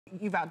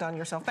you've outdone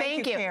yourself.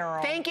 Thank you,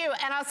 Carol. Thank you,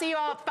 and I'll see you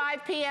all at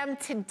 5 p.m.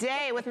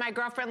 today with my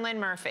girlfriend, Lynn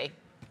Murphy.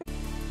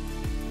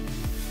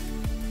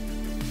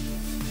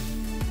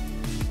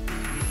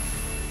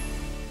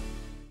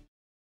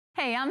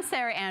 Hey, I'm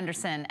Sarah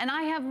Anderson, and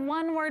I have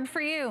one word for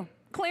you.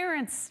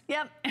 Clearance.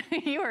 Yep,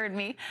 you heard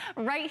me.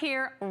 Right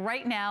here,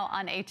 right now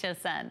on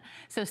HSN.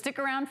 So stick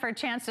around for a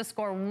chance to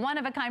score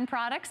one-of-a-kind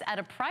products at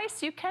a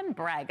price you can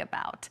brag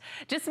about.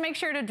 Just make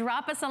sure to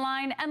drop us a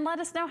line and let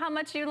us know how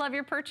much you love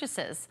your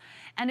purchases.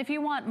 And if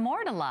you want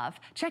more to love,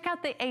 check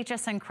out the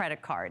HSN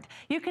credit card.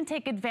 You can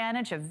take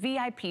advantage of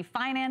VIP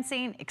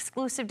financing,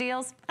 exclusive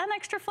deals, and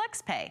extra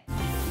flex pay.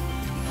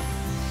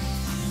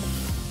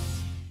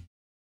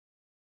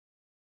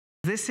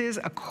 This is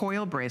a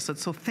coil bracelet,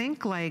 so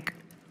think like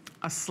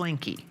a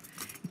slinky.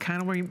 It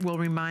kind of will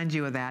remind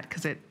you of that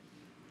because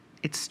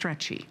it's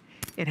stretchy.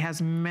 It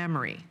has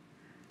memory,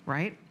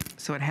 right?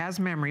 So it has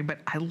memory, but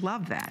I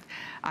love that.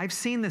 I've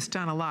seen this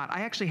done a lot.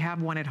 I actually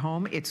have one at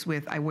home. It's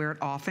with, I wear it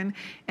often,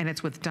 and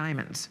it's with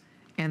diamonds.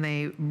 And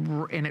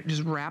it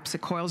just wraps,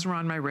 it coils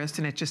around my wrist,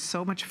 and it's just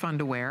so much fun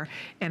to wear.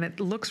 And it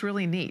looks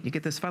really neat. You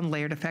get this fun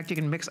layered effect. You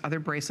can mix other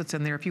bracelets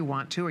in there if you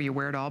want to, or you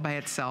wear it all by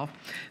itself.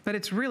 But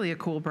it's really a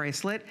cool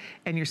bracelet,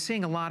 and you're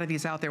seeing a lot of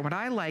these out there. What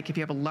I like, if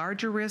you have a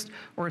larger wrist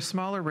or a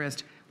smaller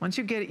wrist, once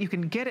you get it, you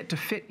can get it to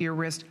fit your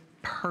wrist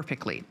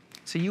perfectly.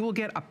 So you will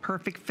get a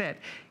perfect fit.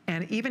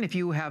 And even if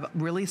you have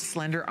really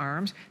slender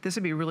arms, this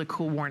would be really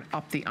cool worn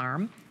up the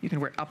arm. You can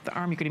wear it up the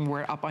arm. You can even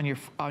wear it up on your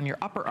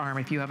upper arm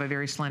if you have a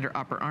very slender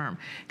upper arm.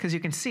 Because you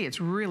can see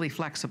it's really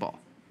flexible.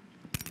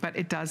 But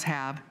it does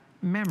have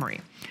memory.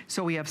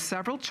 So we have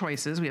several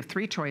choices. We have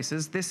 3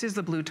 choices. This is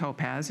the blue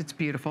topaz. It's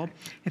beautiful.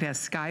 It has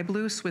sky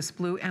blue, Swiss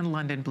blue, and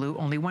London blue.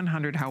 Only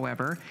 100,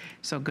 however.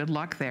 So good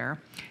luck there.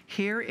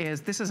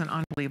 This is an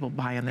unbelievable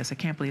buy on this. I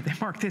can't believe they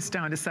marked this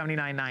down to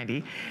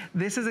 $79.90.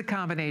 This is a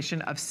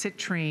combination of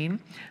citrine,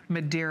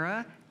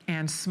 Madeira,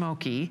 and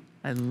smoky.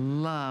 I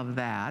love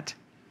that.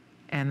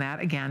 And that,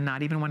 again,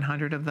 not even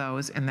 100 of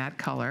those in that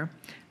color,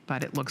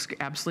 but it looks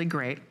absolutely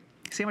great.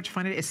 See how much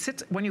fun it is? It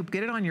sits, when you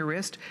get it on your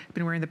wrist, I've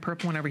been wearing the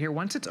purple one over here,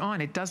 once it's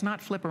on, it does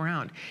not flip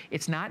around.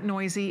 It's not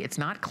noisy, it's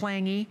not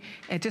clangy,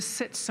 it just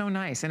sits so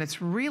nice, and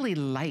it's really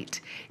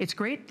light. It's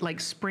great like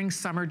spring,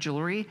 summer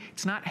jewelry.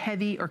 It's not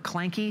heavy or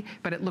clanky,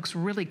 but it looks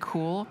really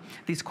cool.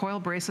 These coil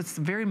bracelets,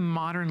 very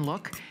modern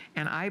look,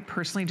 and I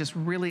personally just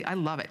really, I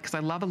love it, because I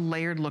love a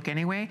layered look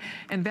anyway.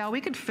 And Val,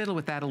 we could fiddle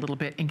with that a little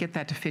bit and get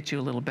that to fit you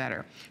a little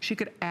better. She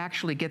could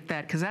actually get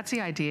that, because that's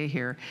the idea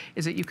here,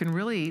 is that you can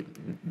really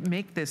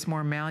make this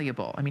more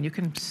malleable. I mean, you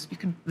can,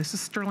 this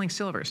is sterling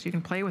silver, so you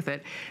can play with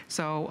it.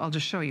 So I'll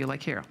just show you,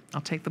 like here,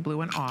 I'll take the blue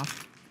one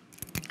off.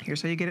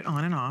 Here's how you get it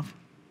on and off.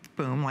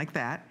 Boom, like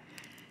that.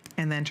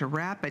 And then to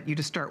wrap it, you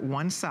just start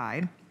one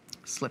side,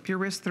 slip your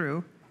wrist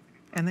through,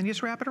 and then you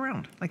just wrap it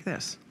around like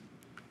this.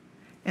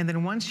 And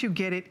then once you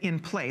get it in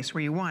place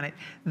where you want it,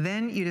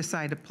 then you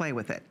decide to play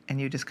with it. And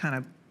you just kind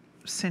of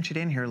cinch it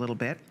in here a little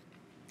bit.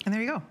 And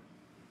there you go.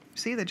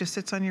 See, that just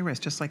sits on your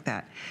wrist just like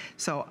that.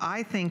 So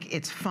I think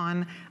it's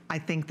fun. I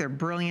think they're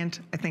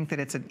brilliant. I think that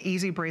it's an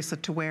easy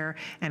bracelet to wear,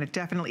 and it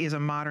definitely is a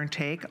modern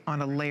take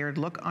on a layered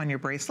look on your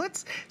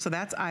bracelets. So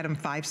that's item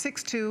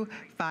 562,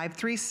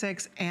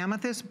 536,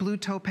 amethyst, blue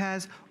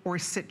topaz, or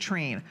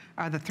citrine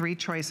are the 3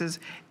 choices.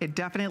 It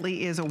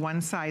definitely is a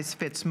one size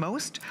fits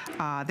most.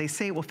 They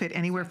say it will fit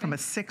anywhere from a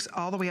 6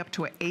 all the way up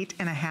to an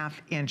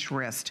 8.5-inch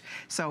wrist.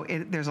 So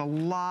there's a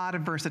lot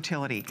of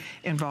versatility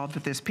involved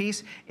with this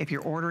piece. If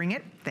you're ordering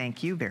it,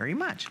 thank you very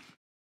much.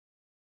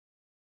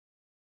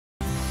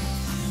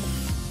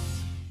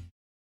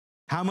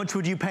 How much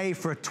would you pay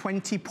for a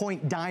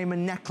 20-point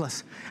diamond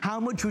necklace? How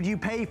much would you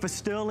pay for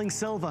sterling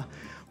silver?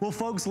 Well,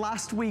 folks,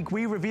 last week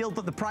we revealed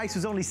that the price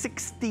was only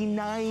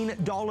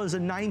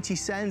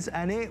 $69.90,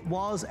 and it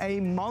was a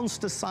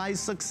monster-sized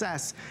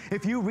success.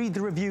 If you read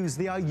the reviews,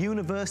 they are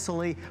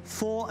universally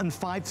 4 and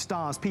 5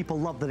 stars. People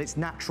love that it's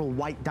natural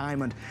white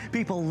diamond.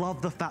 People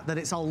love the fact that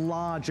it's a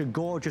larger,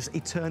 gorgeous,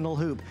 eternal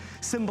hoop,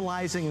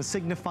 symbolizing and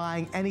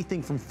signifying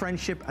anything from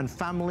friendship and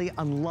family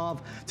and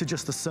love to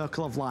just the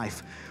circle of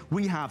life.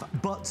 We have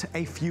but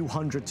a few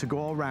hundred to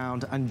go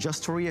around, and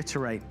just to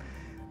reiterate,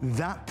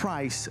 that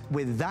price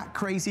with that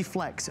crazy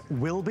flex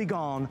will be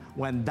gone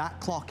when that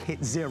clock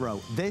hits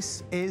 0.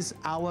 This is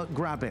our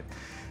grab it.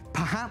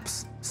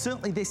 Perhaps,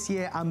 certainly this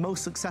year, our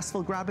most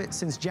successful grab it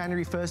since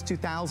January 1st,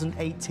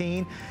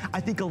 2018.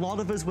 I think a lot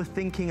of us were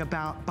thinking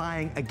about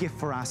buying a gift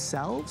for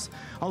ourselves.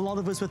 A lot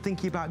of us were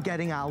thinking about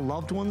getting our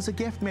loved ones a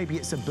gift. Maybe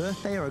it's a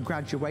birthday or a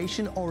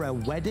graduation or a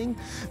wedding.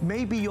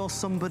 Maybe you're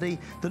somebody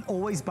that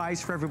always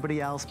buys for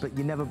everybody else, but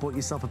you never bought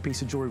yourself a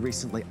piece of jewelry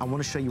recently. I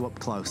want to show you up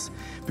close,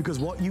 because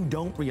what you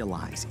don't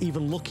realize,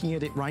 even looking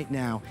at it right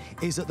now,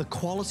 is that the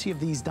quality of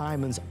these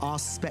diamonds are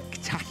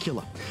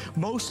spectacular.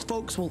 Most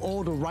folks will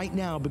order right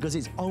now because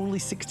it's only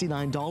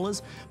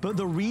 $69. But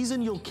the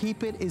reason you'll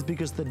keep it is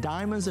because the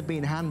diamonds have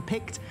been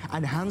hand-picked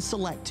and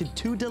hand-selected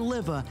to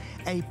deliver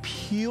a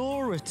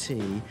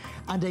purity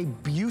and a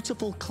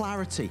beautiful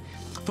clarity.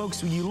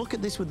 Folks, when you look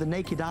at this with the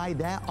naked eye,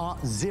 there are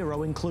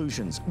 0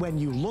 inclusions. When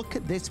you look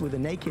at this with the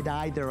naked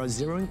eye, there are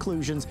 0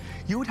 inclusions.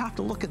 You would have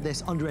to look at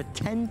this under a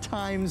 10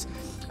 times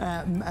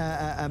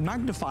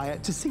magnifier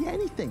to see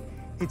anything.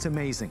 It's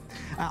amazing.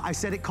 I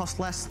said it cost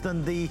less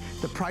than the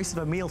price of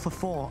a meal for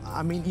 4.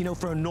 I mean, you know,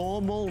 for a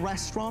normal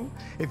restaurant,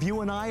 if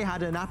you and I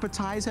had an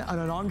appetizer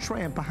and an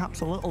entree and perhaps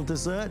a little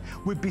dessert,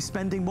 we'd be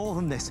spending more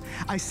than this.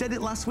 I said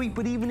it last week,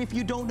 but even if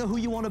you don't know who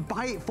you want to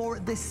buy it for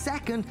at this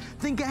second,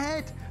 think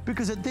ahead,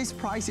 because at this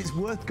price, it's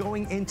worth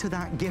going into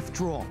that gift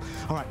drawer.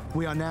 All right,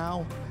 we are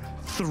now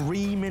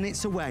 3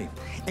 minutes away.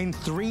 In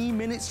 3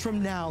 minutes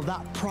from now,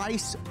 that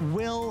price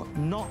will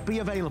not be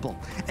available.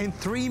 In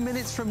 3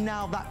 minutes from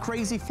now, that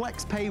crazy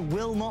flex pay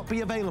will not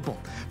be available.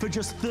 For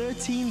just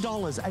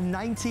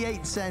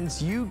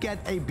 $13.98, you get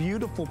a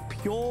beautiful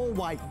pure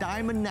white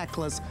diamond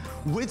necklace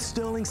with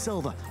sterling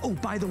silver. Oh,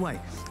 by the way,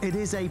 it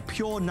is a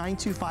pure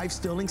 925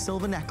 sterling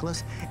silver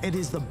necklace. It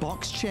is the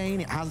box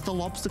chain. It has the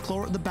lobster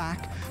claw at the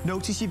back.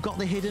 Notice you've got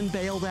the hidden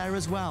bail there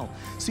as well.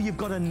 So you've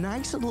got a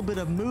nice little bit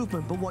of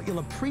movement, but what you'll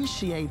appreciate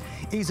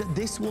is that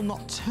this will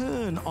not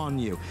turn on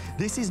you.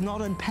 This is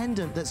not a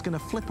pendant that's going to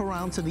flip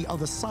around to the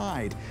other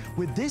side.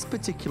 With this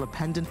particular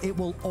pendant, it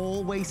will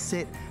always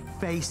sit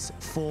face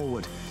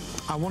forward.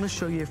 I want to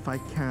show you if I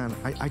can.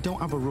 I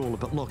don't have a ruler,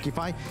 but look, if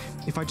I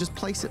just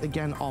place it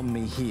again on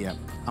me here,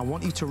 I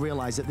want you to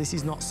realize that this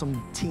is not some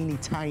teeny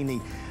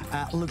tiny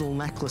little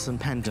necklace and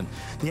pendant.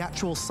 The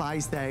actual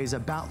size there is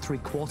about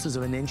 3/4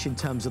 of an inch in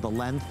terms of the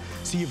length,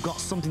 so you've got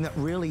something that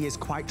really is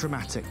quite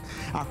dramatic.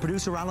 Our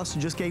producer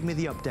Alison just gave me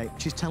the update.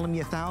 She's telling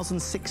me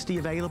 1,060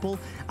 available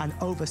and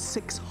over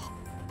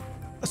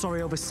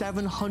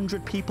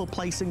 700 people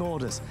placing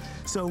orders.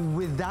 So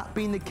with that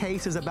being the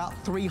case, there's about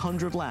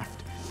 300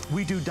 left.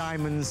 We do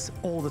diamonds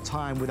all the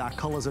time with our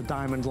Colors of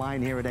Diamond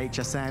line here at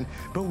HSN,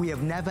 but we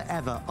have never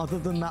ever, other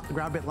than that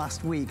grab it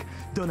last week,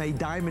 done a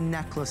diamond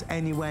necklace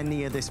anywhere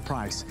near this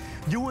price.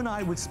 You and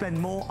I would spend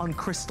more on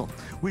crystal.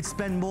 We'd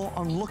spend more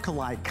on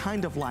look-alike,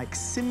 kind of like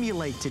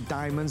simulated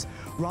diamonds,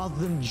 rather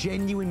than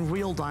genuine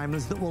real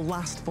diamonds that will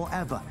last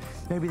forever.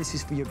 Maybe this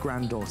is for your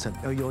granddaughter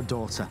or your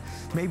daughter.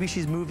 Maybe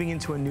she's moving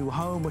into a new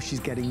home, or she's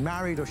getting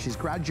married, or she's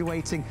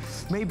graduating.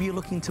 Maybe you're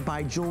looking to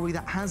buy jewelry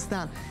that has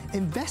that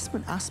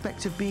investment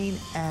aspect of being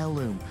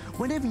heirloom.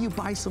 Whenever you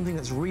buy something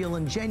that's real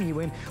and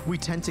genuine, we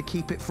tend to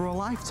keep it for a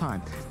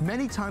lifetime.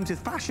 Many times with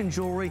fashion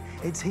jewelry,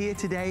 it's here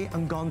today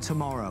and gone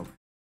tomorrow.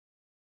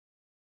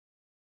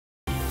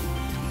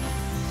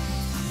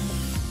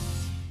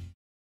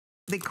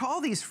 They call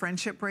these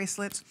friendship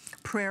bracelets,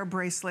 prayer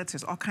bracelets.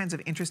 There's all kinds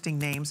of interesting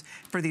names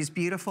for these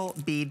beautiful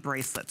bead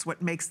bracelets.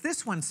 What makes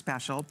this one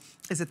special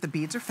is that the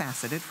beads are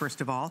faceted,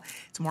 first of all.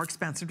 It's more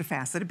expensive to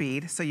facet a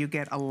bead, so you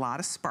get a lot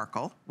of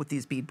sparkle with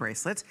these bead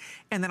bracelets.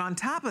 And then on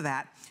top of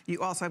that,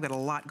 you also, I've got a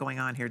lot going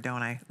on here,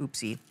 don't I?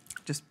 Oopsie.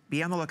 Just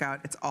be on the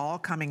lookout. It's all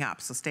coming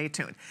up, so stay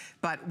tuned.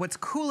 But what's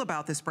cool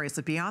about this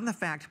bracelet, beyond the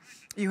fact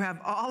you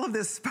have all of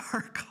this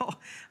sparkle,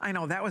 I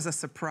know, that was a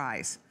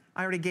surprise.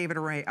 I already gave it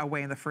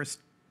away in the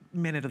first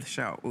minute of the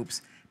show.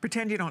 Oops.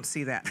 Pretend you don't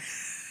see that.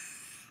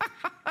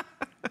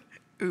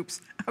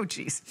 Oops. Oh,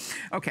 geez.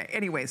 Okay,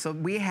 anyway, so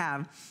we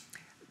have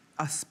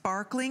a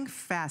sparkling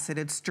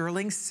faceted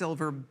sterling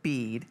silver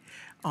bead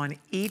on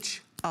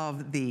each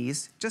of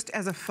these, just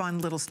as a fun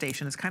little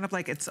station. It's kind of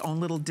like its own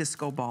little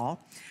disco ball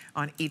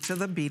on each of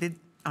the beads.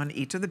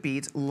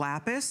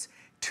 Lapis,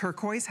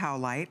 turquoise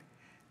howlite,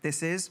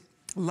 this is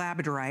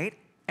labradorite,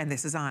 and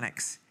this is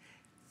onyx.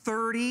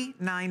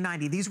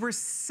 $39.90. These were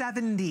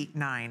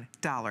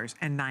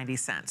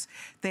 $79.90.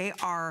 They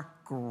are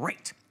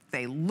great.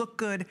 They look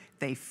good,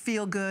 they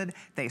feel good,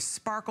 they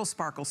sparkle,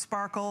 sparkle,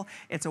 sparkle.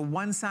 It's a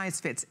one size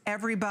fits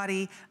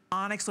everybody.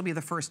 Onyx will be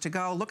the first to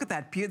go. Look at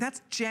that,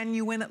 that's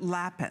genuine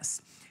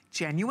lapis.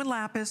 Genuine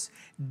lapis,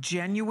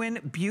 genuine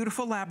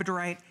beautiful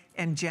labradorite,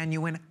 and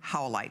genuine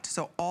howlite.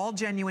 So all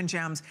genuine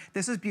gems.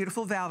 This is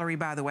beautiful Valerie,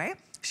 by the way.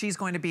 She's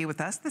going to be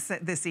with us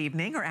this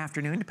evening or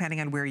afternoon,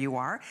 depending on where you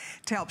are,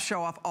 to help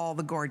show off all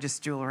the gorgeous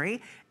jewelry.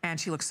 And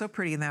she looks so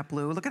pretty in that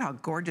blue. Look at how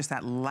gorgeous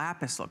that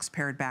lapis looks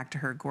paired back to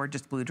her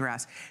gorgeous blue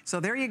dress. So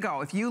there you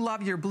go. If you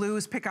love your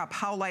blues, pick up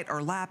howlite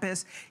or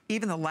lapis.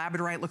 Even the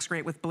labradorite looks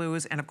great with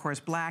blues. And of course,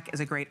 black is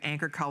a great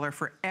anchor color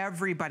for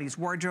everybody's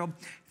wardrobe.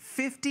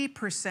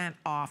 50%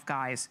 off,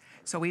 guys.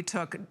 So we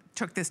took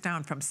this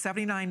down from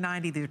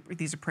 $79.90.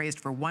 These are praised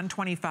for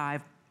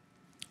 $125.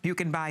 You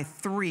can buy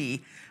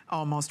 3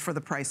 almost for the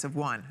price of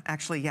 1.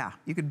 Actually, yeah,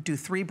 you could do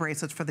 3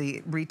 bracelets for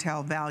the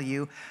retail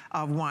value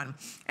of 1.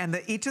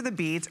 And each of the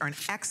beads are an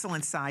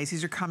excellent size.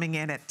 These are coming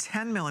in at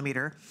 10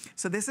 millimeter.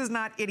 So this is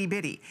not itty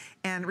bitty.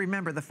 And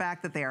remember, the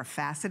fact that they are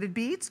faceted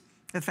beads,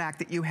 the fact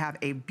that you have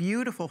a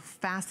beautiful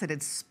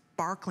faceted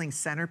sparkling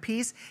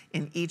centerpiece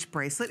in each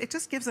bracelet, it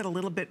just gives it a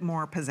little bit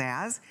more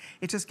pizzazz.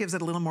 It just gives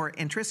it a little more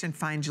interest and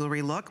fine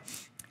jewelry look.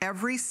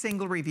 Every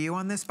single review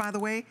on this, by the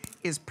way,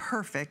 is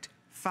perfect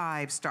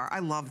 5-star. I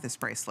love this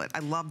bracelet. I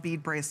love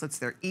bead bracelets.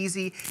 They're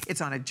easy.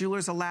 It's on a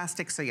jeweler's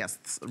elastic, so yes,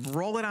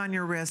 roll it on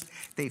your wrist.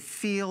 They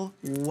feel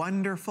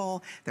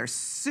wonderful. They're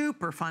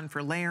super fun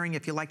for layering.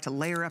 If you like to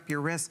layer up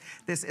your wrist,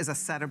 this is a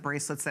set of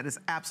bracelets that is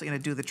absolutely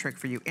gonna do the trick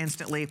for you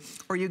instantly.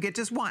 Or you get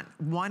just one.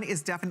 One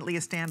is definitely a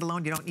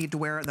standalone. You don't need to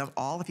wear them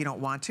all if you don't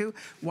want to.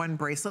 One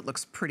bracelet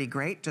looks pretty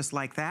great, just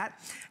like that.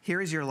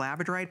 Here is your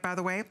labradorite, by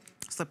the way.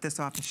 Slip this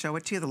off and show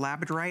it to you. The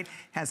labradorite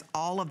has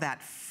all of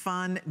that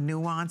fun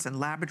nuance and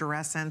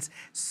labradorescence,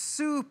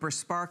 super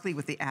sparkly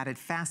with the added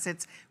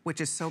facets,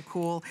 which is so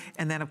cool.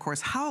 And then of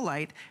course,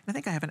 howlite, I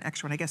think I have an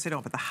extra one, I guess I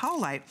don't, but the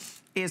howlite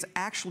is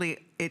actually,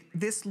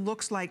 this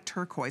looks like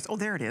turquoise. Oh,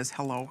 there it is,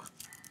 hello.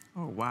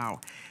 Oh, wow.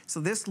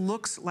 So this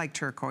looks like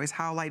turquoise.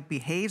 Howlite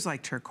behaves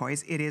like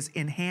turquoise. It is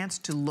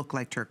enhanced to look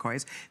like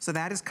turquoise. So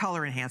that is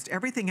color enhanced.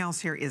 Everything else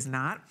here is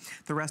not.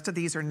 The rest of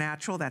these are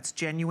natural. That's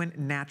genuine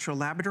natural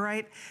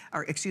labradorite,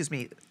 or excuse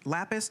me,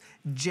 lapis,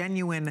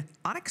 genuine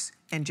onyx,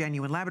 and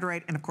genuine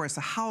labradorite. And of course,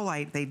 the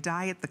howlite, they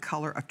dye it the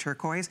color of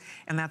turquoise.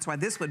 And that's why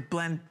this would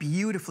blend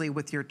beautifully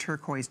with your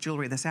turquoise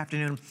jewelry. This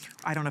afternoon,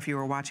 I don't know if you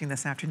were watching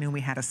this afternoon,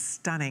 we had a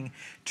stunning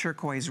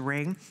turquoise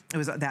ring. It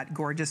was that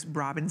gorgeous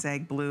robin's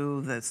egg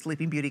blue, the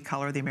Sleeping Beauty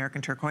color, the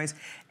American turquoise.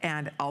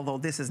 And although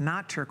this is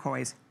not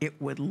turquoise, it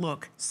would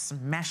look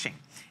smashing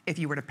if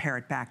you were to pair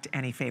it back to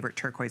any favorite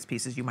turquoise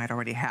pieces you might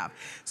already have.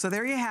 So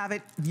there you have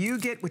it. You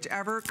get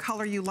whichever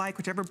color you like,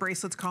 whichever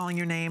bracelet's calling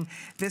your name.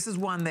 This is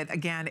one that,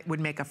 again, it would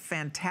make a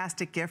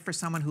fantastic gift for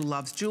someone who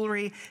loves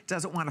jewelry,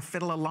 doesn't want to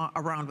fiddle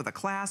around with a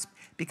clasp,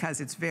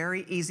 because it's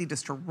very easy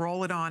just to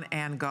roll it on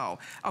and go.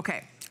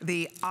 Okay,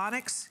 the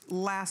onyx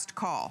last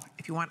call.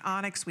 If you want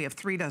onyx, we have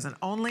 3 dozen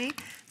only.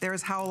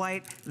 There's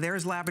howlite,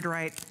 there's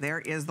labradorite, there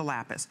is the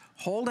lapis.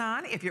 Hold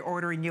on, if you're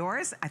ordering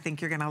yours, I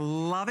think you're gonna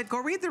love it. Go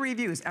read the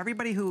reviews.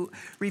 Everybody who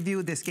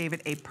reviewed this gave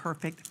it a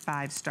perfect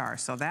 5-star.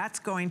 So that's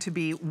going to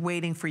be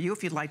waiting for you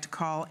if you'd like to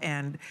call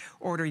and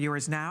order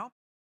yours now.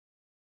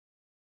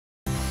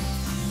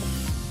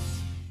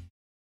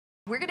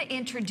 We're going to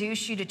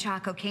introduce you to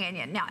Chaco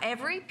Canyon. Now,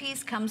 every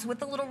piece comes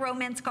with a little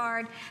romance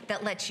card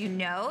that lets you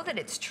know that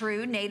it's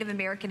true Native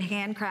American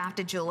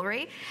handcrafted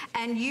jewelry.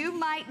 And you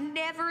might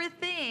never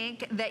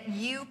think that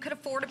you could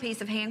afford a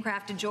piece of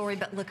handcrafted jewelry,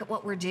 but look at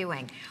what we're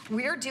doing.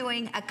 We're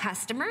doing a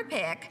customer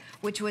pick,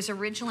 which was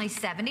originally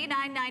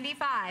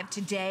 $79.95,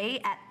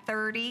 today at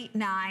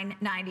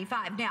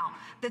 $39.95. Now,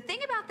 the thing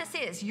about this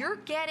is you're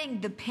getting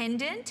the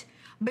pendant,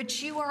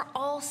 but you are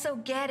also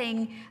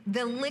getting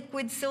the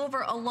liquid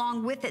silver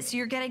along with it. So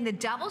you're getting the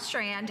double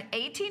strand,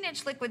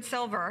 18-inch liquid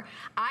silver.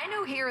 I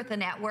know here at the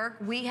network,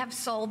 we have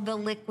sold the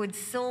liquid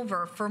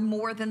silver for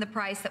more than the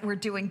price that we're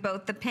doing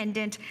both the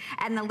pendant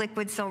and the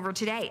liquid silver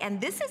today. And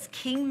this is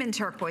Kingman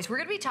turquoise. We're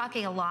gonna be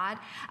talking a lot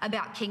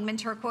about Kingman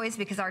turquoise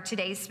because our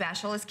today's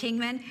special is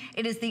Kingman.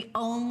 It is the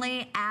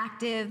only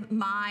active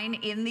mine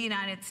in the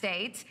United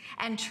States.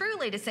 And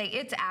truly to say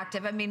it's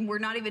active, I mean, we're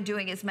not even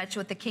doing as much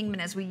with the Kingman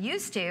as we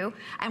used to.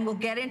 And we'll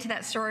get into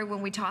that story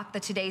when we talk the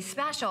today's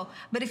special.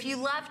 But if you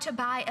love to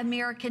buy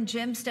American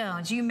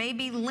gemstones, you may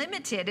be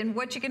limited in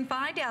what you can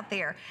find out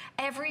there.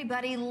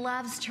 Everybody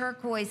loves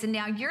turquoise. And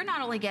now you're not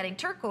only getting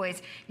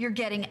turquoise, you're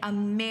getting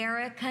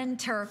American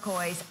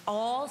turquoise,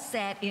 all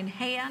set in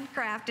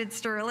handcrafted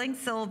sterling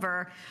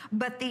silver.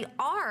 But the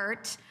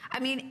art,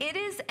 I mean, it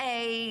is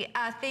a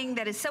thing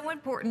that is so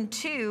important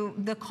to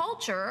the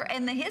culture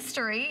and the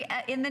history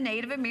in the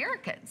Native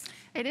Americans.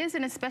 It is,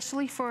 and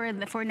especially for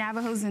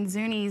Navajos and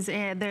Zunis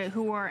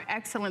who are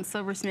excellent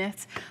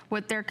silversmiths.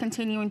 What they're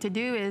continuing to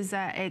do is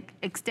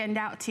extend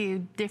out to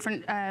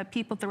different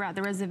people throughout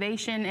the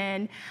reservation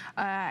and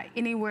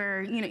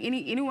anywhere, you know,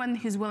 anyone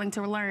who's willing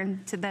to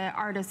learn to the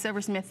art of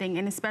silversmithing,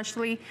 and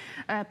especially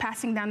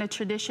passing down the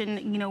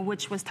tradition, you know,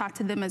 which was taught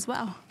to them as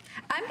well.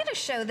 I'm going to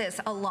show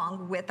this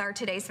along with our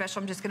today's special.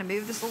 I'm just going to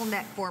move this little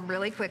neck form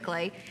really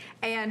quickly.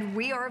 And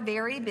we are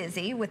very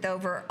busy with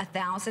over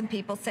 1,000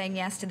 people saying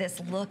yes to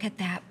this. Look at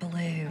that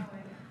blue.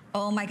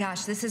 Oh my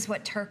gosh, this is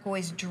what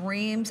turquoise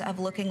dreams of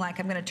looking like.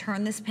 I'm going to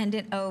turn this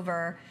pendant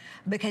over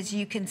because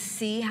you can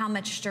see how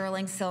much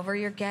sterling silver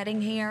you're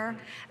getting here.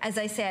 As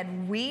I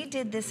said, we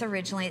did this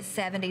originally at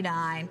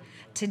 $79.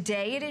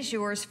 Today it is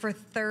yours for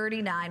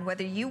 $39.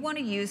 Whether you want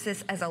to use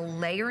this as a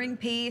layering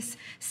piece,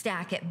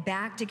 stack it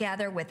back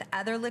together with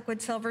other liquid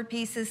silver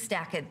pieces,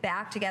 stack it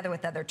back together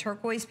with other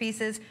turquoise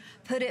pieces,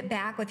 put it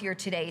back with your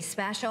today's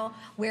special,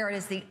 where it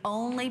is the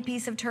only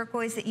piece of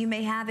turquoise that you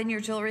may have in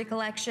your jewelry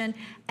collection,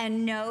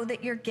 and know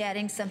that you're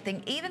getting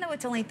something, even though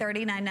it's only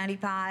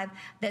 $39.95,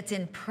 that's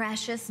in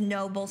precious,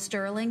 noble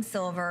sterling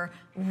silver,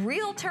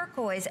 real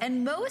turquoise,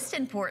 and most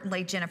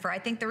importantly, Jennifer, I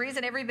think the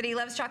reason everybody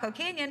loves Chaco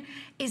Canyon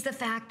is the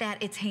fact that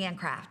it's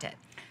handcrafted.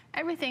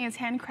 Everything is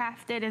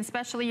handcrafted, and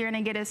especially you're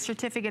going to get a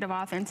certificate of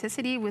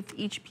authenticity with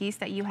each piece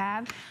that you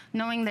have,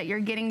 knowing that you're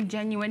getting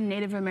genuine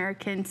Native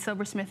American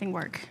silversmithing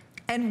work.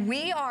 And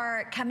we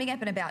are coming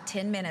up in about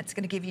 10 minutes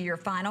going to give you your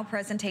final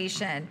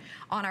presentation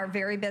on our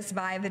very best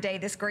buy of the day,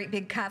 this great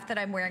big cuff that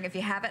I'm wearing. If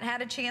you haven't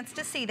had a chance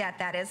to see that,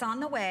 that is on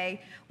the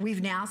way.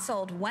 We've now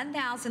sold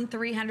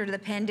 1,300 of the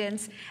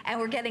pendants, and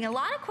we're getting a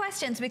lot of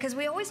questions because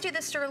we always do the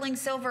sterling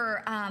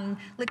silver,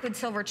 liquid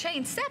silver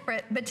chain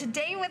separate, but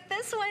today with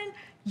this one,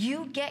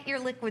 you get your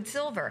liquid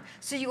silver.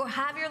 So you will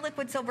have your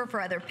liquid silver for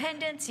other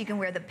pendants. You can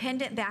wear the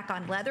pendant back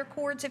on leather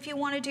cords if you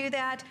want to do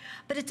that.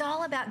 But it's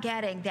all about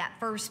getting that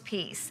first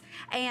piece.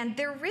 And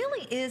there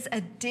really is a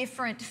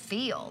different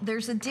feel.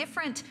 There's a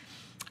different,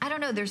 I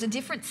don't know, there's a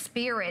different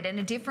spirit and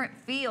a different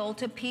feel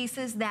to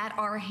pieces that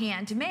are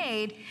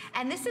handmade.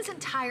 And this is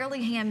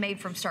entirely handmade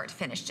from start to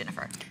finish,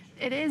 Jennifer.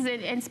 It is,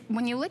 and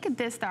when you look at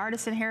this, the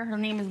artist in here, her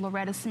name is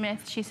Loretta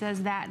Smith. She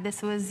says that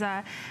this was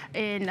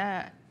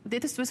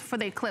this was for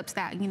the eclipse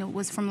that, you know,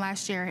 was from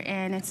last year,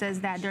 and it says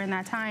that during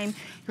that time,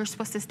 you're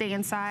supposed to stay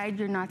inside,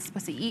 you're not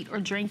supposed to eat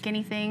or drink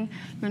anything,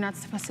 you're not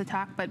supposed to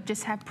talk, but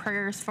just have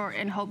prayers for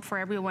and hope for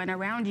everyone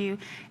around you.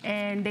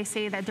 And they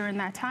say that during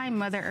that time,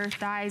 Mother Earth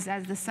dies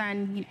as the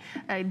sun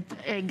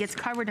gets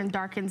covered and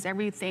darkens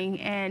everything.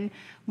 And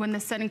when the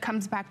sun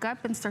comes back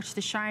up and starts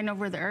to shine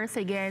over the earth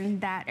again,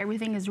 that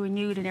everything is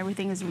renewed and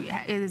everything is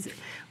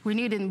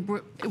renewed and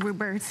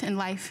rebirth in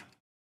life.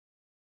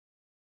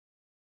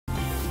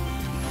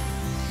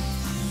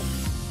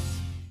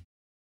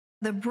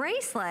 The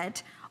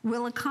bracelet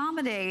will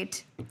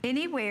accommodate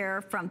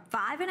anywhere from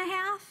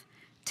 5.5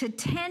 to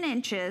 10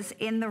 inches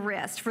in the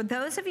wrist. For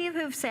those of you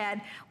who've said,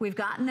 we've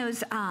gotten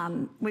those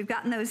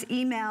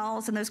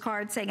emails and those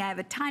cards saying, I have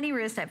a tiny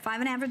wrist, I have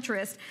 5.5 inch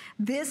wrist.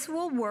 This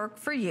will work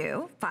for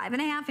you,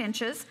 5.5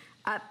 inches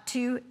up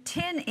to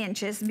 10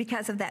 inches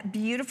because of that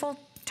beautiful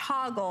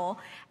toggle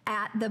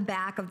at the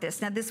back of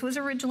this. Now, this was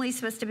originally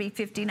supposed to be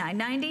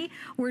 $59.90.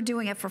 We're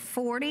doing it for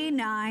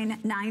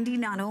 $49.90.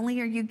 Not only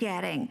are you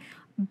getting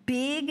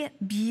big,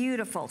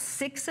 beautiful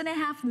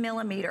 6.5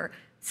 millimeter.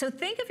 So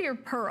think of your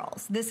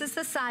pearls. This is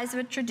the size of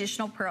a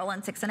traditional pearl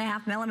and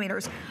 6.5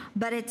 millimeters,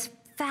 but it's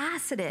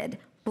faceted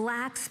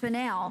black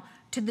spinel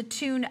to the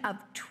tune of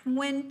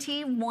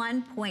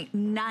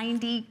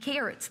 21.90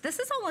 carats. This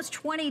is almost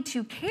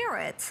 22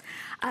 carats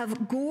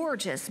of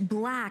gorgeous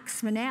black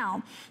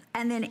spinel.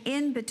 And then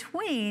in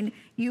between,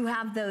 you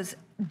have those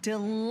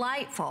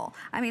delightful,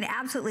 I mean,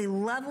 absolutely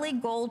lovely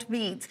gold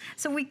beads.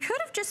 So we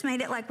could have just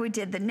made it like we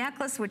did the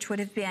necklace, which would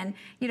have been,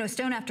 you know,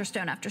 stone after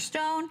stone after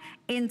stone.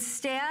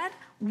 Instead,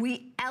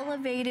 we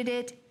elevated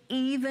it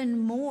even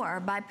more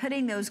by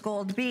putting those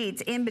gold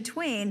beads in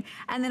between.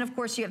 And then of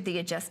course you have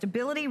the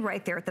adjustability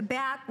right there at the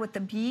back with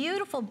the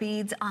beautiful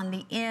beads on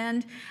the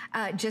end,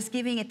 just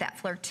giving it that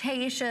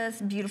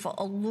flirtatious, beautiful,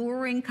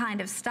 alluring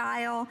kind of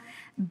style.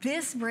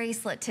 This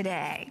bracelet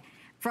today,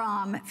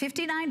 from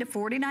 $59 to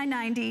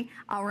 $49.90.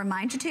 I'll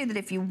remind you too that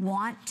if you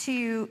want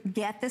to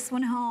get this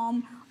one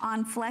home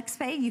on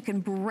FlexPay, you can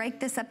break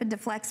this up into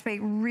FlexPay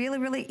really,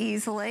 really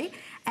easily.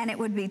 And it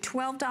would be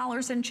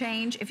 $12 and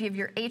change if you have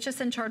your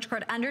HSN charge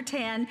card under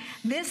 10.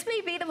 This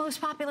may be the most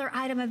popular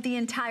item of the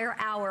entire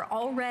hour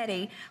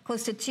already.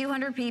 Close to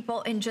 200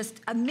 people in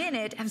just a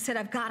minute have said,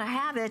 I've got to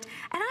have it.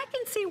 And I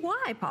can see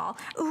why, Paul.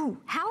 Ooh,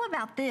 how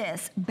about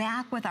this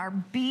back with our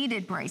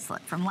beaded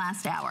bracelet from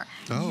last hour?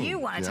 Oh, you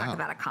want to talk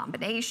about a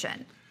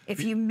combination.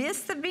 If you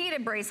missed the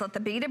beaded bracelet is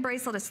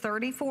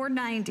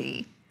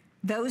 $34.90.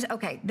 Those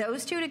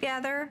two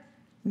together,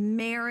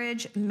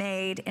 marriage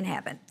made in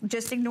heaven.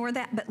 Just ignore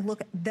that, but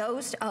look at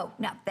those. Oh,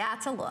 now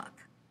that's a look.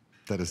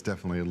 That is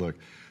definitely a look.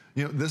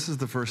 You know, this is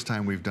the first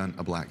time we've done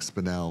a black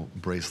spinel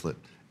bracelet.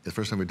 The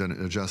first time we've done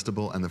it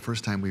adjustable, and the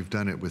first time we've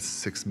done it with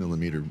 6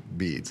 millimeter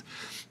beads.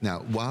 Now,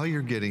 while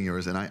you're getting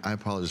yours, and I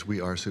apologize,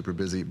 we are super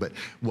busy, but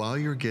while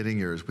you're getting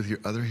yours with your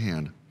other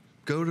hand,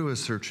 go to a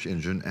search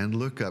engine and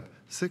look up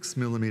 6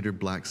 millimeter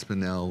black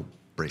spinel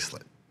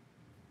bracelet,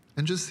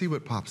 and just see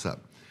what pops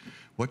up.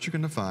 What you're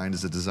going to find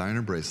is a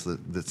designer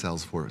bracelet that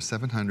sells for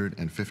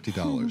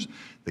 $750.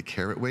 The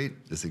carat weight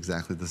is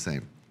exactly the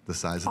same. The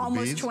size of the beads,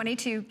 almost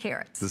 22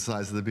 carats. The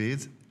size of the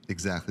beads,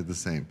 exactly the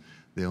same.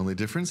 The only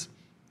difference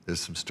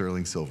is some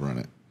sterling silver on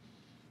it.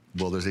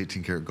 Well, there's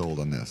 18 karat gold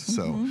on this.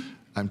 So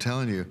I'm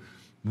telling you,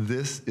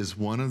 this is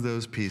one of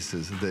those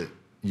pieces that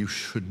you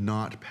should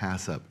not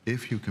pass up.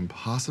 If you can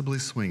possibly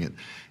swing it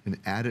and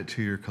add it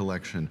to your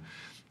collection.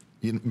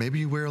 You know, maybe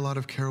you wear a lot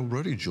of Carol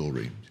Brody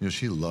jewelry. You know,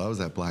 she loves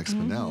that black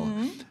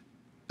spinel.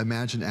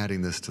 Imagine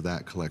adding this to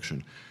that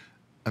collection.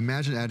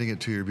 Imagine adding it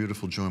to your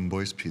beautiful Joan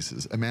Boyce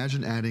pieces.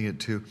 Imagine adding it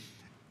to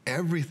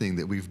everything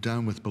that we've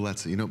done with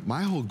Bellezza. You know,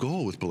 my whole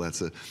goal with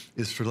Bellezza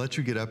is to let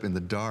you get up in the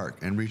dark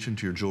and reach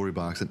into your jewelry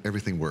box and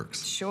everything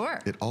works. Sure.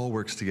 It all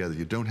works together.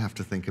 You don't have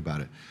to think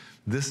about it.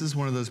 This is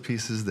one of those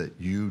pieces that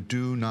you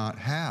do not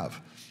have.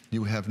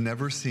 You have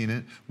never seen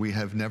it. We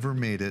have never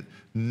made it.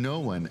 No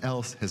one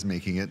else is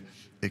making it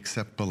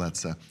except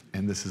Bellezza.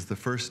 And this is the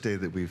first day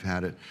that we've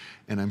had it.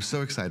 And I'm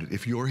so excited.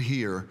 If you're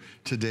here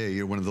today,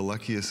 you're one of the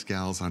luckiest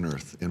gals on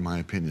earth, in my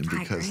opinion,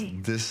 because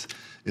this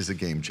is a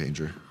game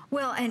changer.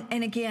 Well,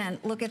 and again,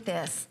 look at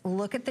this.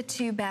 Look at the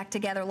two back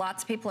together.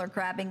 Lots of people are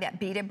grabbing that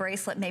beaded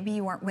bracelet. Maybe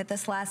you weren't with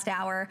us last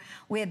hour.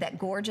 We had that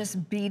gorgeous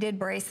beaded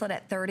bracelet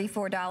at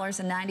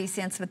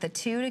 $34.90 with the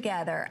two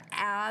together.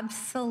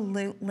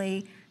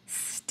 Absolutely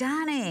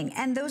stunning.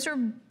 And those are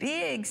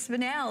big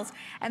spinels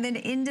and then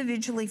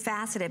individually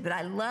faceted. But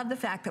I love the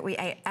fact that we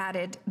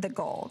added the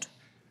gold.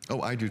 Oh,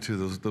 I do too.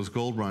 Those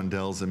gold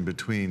rondelles in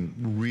between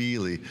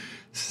really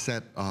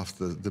set off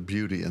the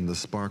beauty and the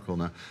sparkle.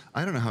 Now,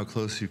 I don't know how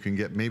close you can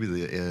get, maybe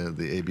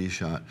the AB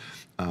shot,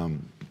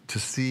 to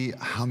see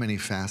how many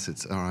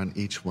facets are on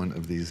each one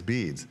of these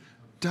beads.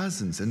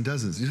 Dozens and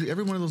dozens. You see,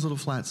 every one of those little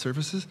flat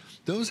surfaces,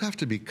 those have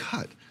to be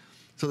cut.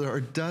 So there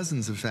are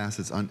dozens of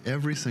facets on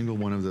every single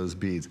one of those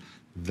beads.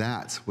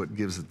 That's what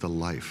gives it the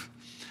life.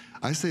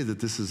 I say that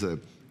this is a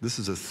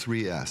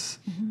 3S.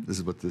 This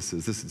is what this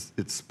is.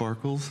 It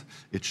sparkles,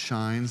 it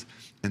shines,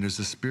 and there's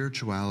a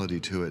spirituality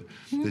to it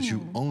that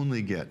you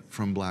only get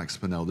from black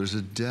spinel. There's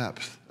a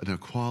depth and a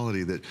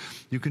quality that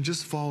you can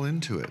just fall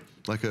into it,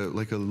 like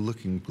a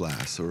looking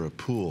glass or a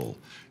pool.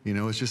 You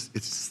know,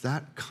 it's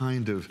that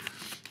kind of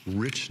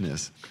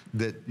richness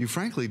that you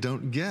frankly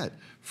don't get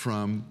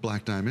from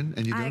black diamond,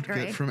 and you don't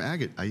get from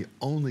agate. I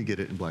only get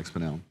it in black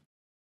spinel.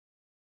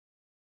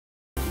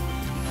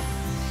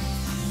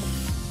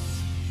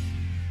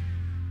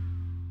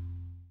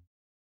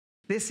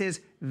 This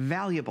is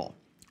valuable.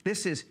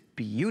 This is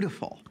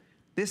beautiful.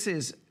 This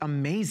is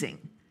amazing.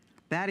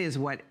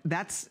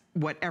 That's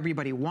what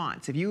everybody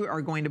wants. If you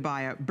are going to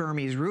buy a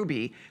Burmese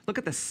ruby, look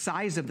at the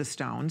size of the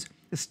stones.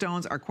 The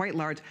stones are quite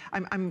large.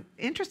 I'm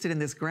interested in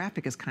this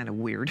graphic. Is kind of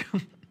weird,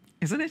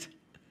 isn't it?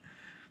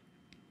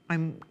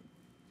 I'm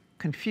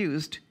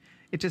confused.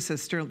 It just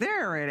says sterling.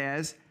 There it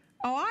is.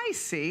 Oh, I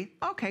see.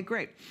 Okay,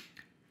 great.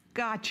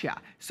 Gotcha.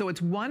 So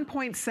it's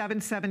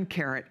 1.77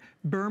 carat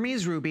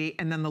Burmese ruby,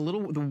 and then the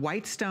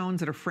white stones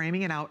that are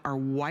framing it out are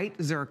white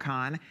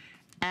zircon.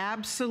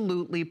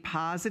 Absolutely,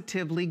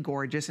 positively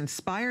gorgeous,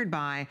 inspired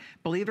by,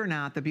 believe it or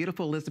not, the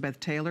beautiful Elizabeth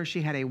Taylor.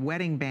 She had a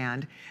wedding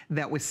band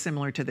that was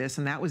similar to this,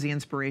 and that was the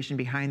inspiration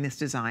behind this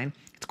design.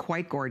 It's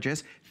quite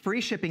gorgeous. Free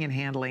shipping and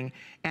handling.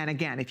 And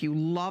again, if you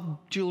love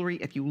jewelry,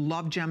 if you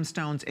love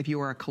gemstones, if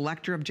you are a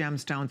collector of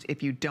gemstones,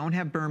 if you don't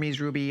have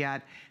Burmese ruby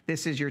yet,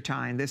 this is your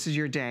time. This is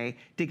your day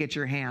to get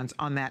your hands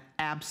on that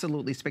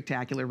absolutely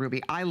spectacular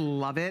ruby. I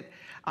love it.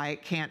 I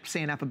can't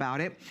say enough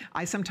about it.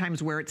 I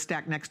sometimes wear it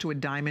stacked next to a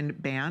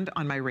diamond band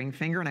on my ring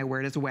finger, and I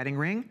wear it as a wedding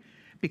ring,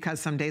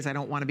 because some days I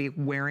don't want to be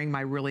wearing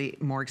my really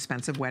more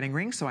expensive wedding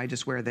ring, so I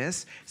just wear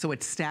this. So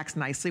it stacks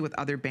nicely with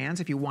other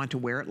bands. If you want to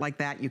wear it like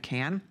that, you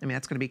can. I mean,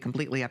 that's going to be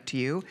completely up to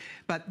you.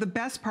 But the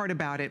best part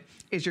about it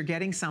is you're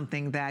getting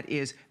something that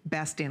is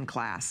best in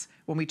class.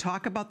 When we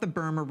talk about the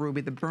Burma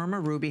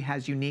ruby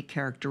has unique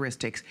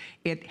characteristics.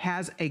 It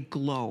has a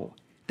glow.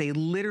 They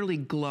literally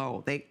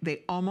glow.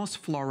 They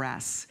almost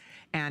fluoresce.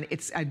 And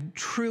it's a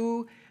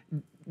true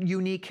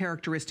unique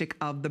characteristic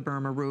of the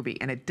Burma ruby,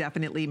 and it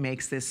definitely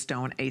makes this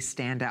stone a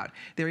standout.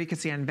 There you can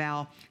see on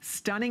Val,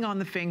 stunning on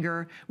the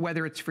finger,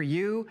 whether it's for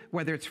you,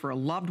 whether it's for a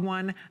loved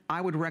one.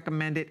 I would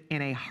recommend it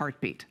in a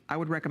heartbeat. I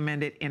would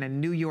recommend it in a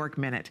New York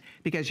minute,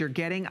 because you're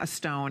getting a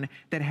stone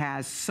that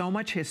has so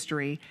much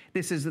history.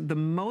 This is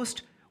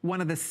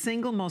one of the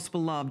single most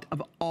beloved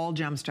of all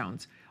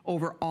gemstones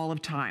over all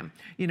of time.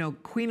 You know,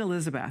 Queen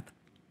Elizabeth,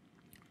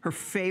 her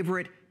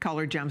favorite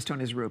colored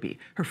gemstone is ruby.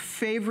 Her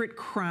favorite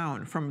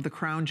crown from the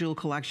Crown Jewel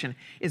collection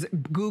is,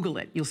 Google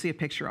it, you'll see a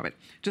picture of it.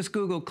 Just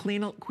Google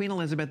Queen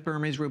Elizabeth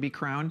Burmese ruby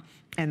crown,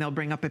 and they'll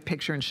bring up a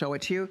picture and show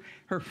it to you.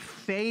 Her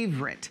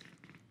favorite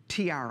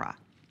tiara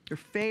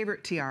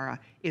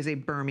is a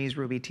Burmese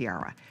ruby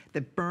tiara.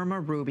 The Burma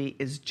ruby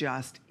is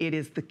it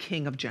is the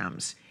king of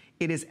gems.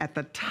 It is at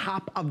the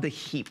top of the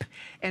heap.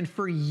 And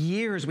for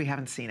years, we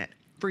haven't seen it.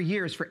 For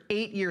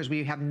 8 years,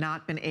 we have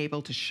not been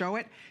able to show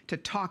it, to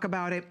talk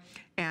about it,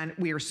 and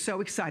we are so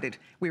excited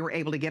we were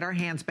able to get our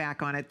hands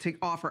back on it to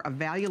offer a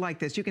value like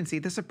this. You can see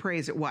this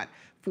appraised at what?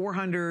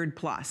 400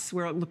 plus.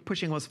 We're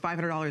pushing almost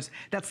 $500.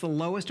 That's the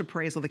lowest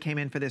appraisal that came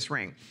in for this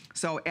ring.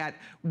 So at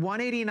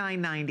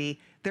 $189.90,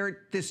 they're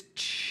this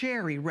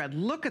cherry red.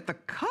 Look at the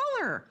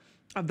color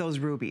of those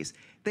rubies.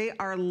 They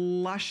are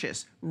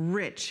luscious,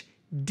 rich,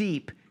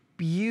 deep,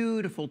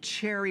 beautiful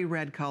cherry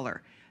red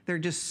color. They're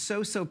just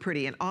so, so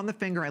pretty. And on the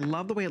finger, I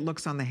love the way it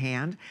looks on the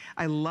hand.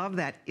 I love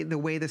that the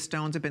way the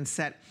stones have been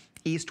set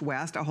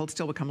east-west. I'll hold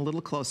still to come a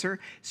little closer.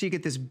 So you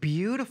get this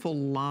beautiful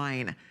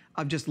line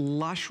of just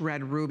lush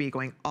red ruby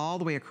going all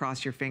the way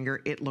across your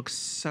finger. It looks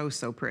so,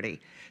 so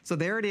pretty. So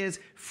there it is,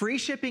 free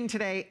shipping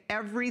today.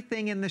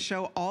 Everything in the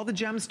show, all the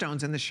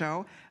gemstones in the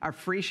show are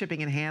free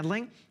shipping and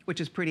handling,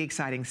 which is pretty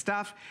exciting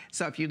stuff.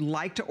 So if you'd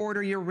like to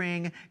order your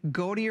ring,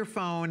 go to your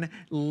phone,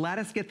 let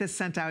us get this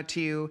sent out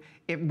to you.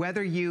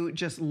 Whether you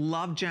just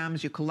love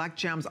gems, you collect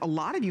gems, a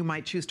lot of you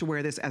might choose to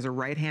wear this as a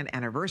right-hand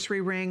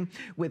anniversary ring.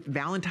 With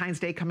Valentine's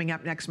Day coming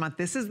up next month,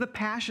 this is the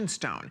passion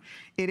stone.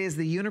 It is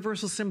the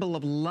universal symbol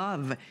of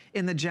love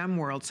in the gem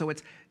world, so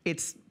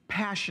it's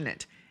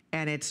passionate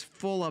and it's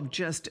full of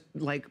just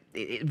like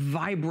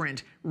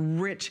vibrant,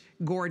 rich,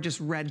 gorgeous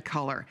red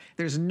color.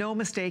 There's no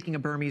mistaking a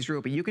Burmese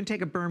ruby. You can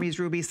take a Burmese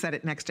ruby, set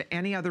it next to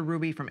any other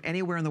ruby from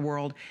anywhere in the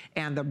world,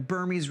 and the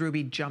Burmese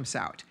ruby jumps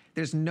out.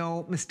 There's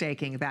no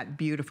mistaking that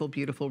beautiful,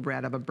 beautiful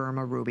red of a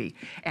Burma ruby.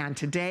 And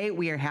today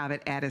we have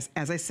it at,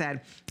 as I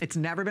said, it's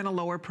never been a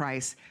lower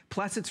price,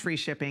 plus it's free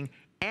shipping,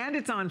 and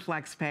it's on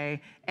FlexPay,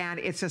 and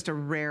it's just a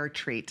rare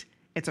treat.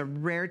 It's a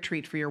rare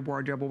treat for your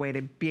wardrobe, a way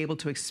to be able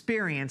to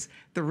experience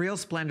the real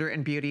splendor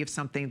and beauty of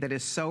something that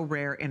is so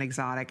rare and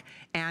exotic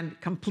and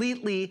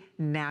completely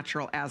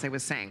natural, as I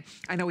was saying.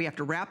 I know we have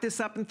to wrap this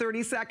up in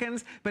 30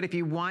 seconds, but if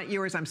you want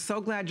yours, I'm so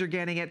glad you're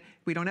getting it.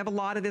 We don't have a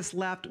lot of this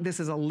left.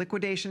 This is a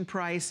liquidation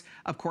price.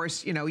 Of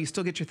course, you know, you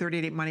still get your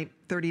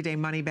 30-day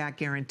money back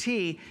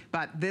guarantee,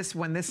 but this,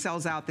 when this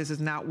sells out, this is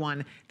not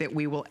one that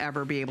we will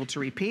ever be able to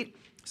repeat.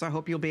 So I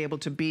hope you'll be able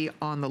to be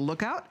on the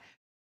lookout.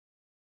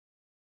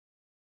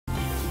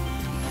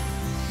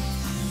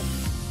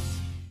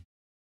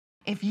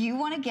 If you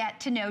want to get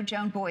to know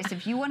Joan Boyce,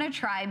 if you want to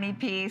try me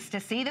piece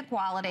to see the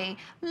quality,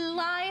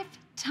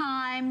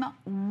 lifetime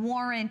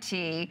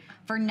warranty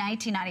for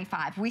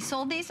 $19.95. We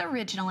sold these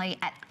originally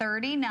at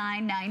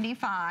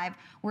 $39.95.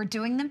 We're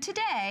doing them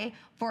today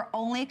for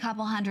only a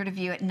couple hundred of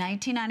you at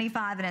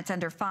 $19.95, and it's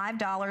under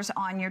 $5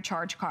 on your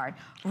charge card.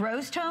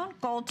 Rose tone,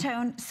 gold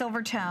tone,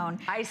 silver tone.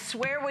 I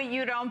swear what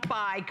you don't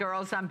buy,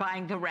 girls, I'm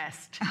buying the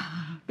rest.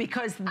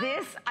 Because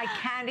this, I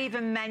can't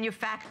even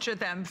manufacture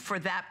them for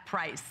that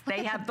price.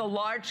 They have the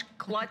large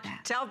clutch.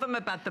 Tell them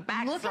about the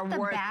backs. Look at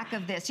the back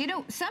of this. You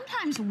know,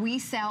 sometimes we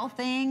sell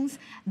things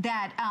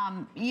that,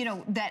 you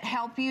know, that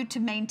help you to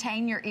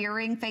maintain your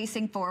earring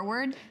facing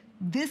forward.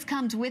 This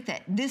comes with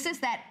it. This is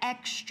that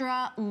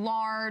extra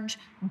large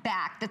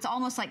back that's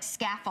almost like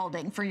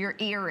scaffolding for your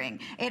earring.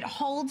 It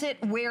holds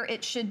it where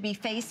it should be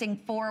facing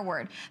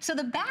forward. So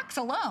the backs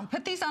alone,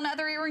 put these on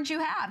other earrings you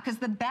have, because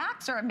the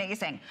backs are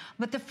amazing.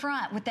 But the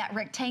front with that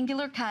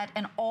rectangular cut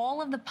and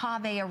all of the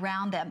pave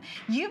around them.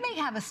 You may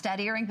have a stud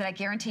earring, but I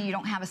guarantee you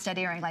don't have a stud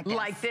earring like this.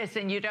 Like this,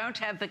 and you don't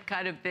have the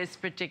cut of this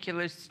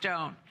particular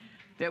stone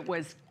that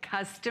was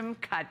custom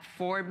cut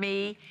for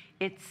me.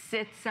 It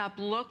sits up,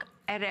 look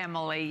at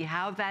Emily,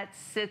 how that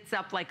sits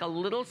up like a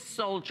little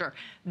soldier.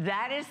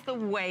 That is the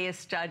way a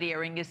stud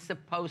earring is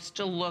supposed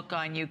to look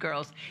on you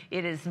girls.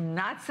 It is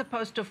not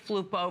supposed to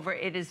floop over.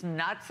 It is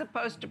not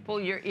supposed to pull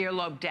your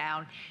earlobe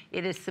down.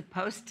 It is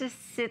supposed to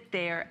sit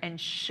there and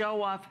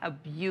show off how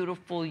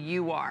beautiful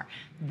you are.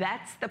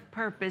 That's the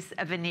purpose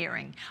of an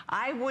earring.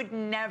 I would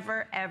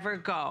never, ever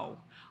go.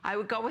 I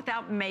would go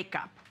without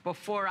makeup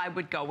before I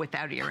would go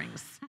without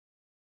earrings.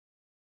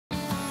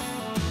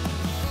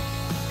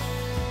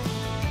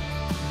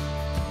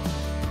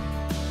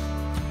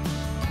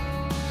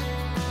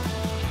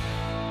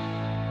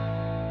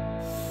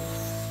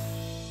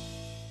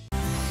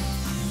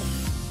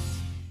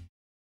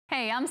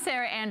 Hey, I'm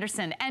Sarah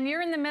Anderson, and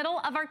you're in the middle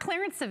of our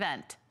clearance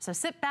event. So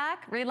sit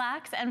back,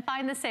 relax, and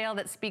find the sale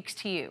that speaks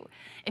to you.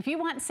 If you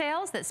want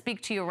sales that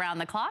speak to you around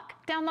the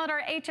clock, download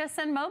our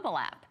HSN mobile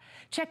app.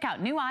 Check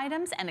out new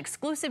items and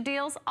exclusive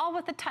deals, all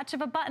with the touch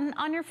of a button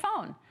on your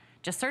phone.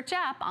 Just search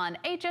app on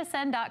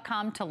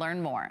hsn.com to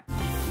learn more.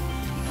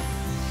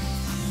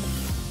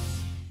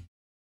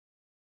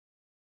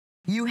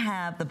 You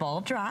have the ball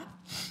drop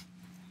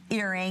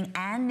earring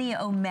and the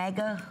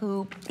Omega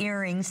hoop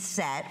earring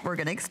set. We're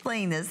going to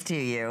explain this to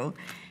you.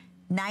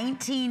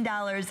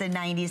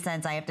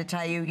 $19.90. I have to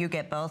tell you, you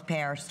get both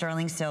pair,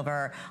 sterling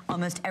silver.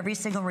 Almost every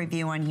single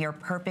review on here,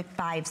 perfect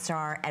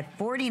 5-star at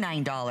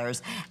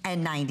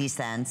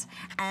 $49.90.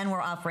 And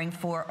we're offering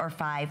 4 or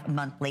 5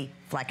 monthly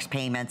flex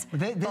payments.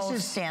 This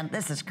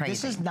is crazy.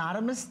 This is not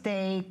a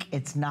mistake.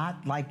 It's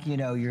not like, you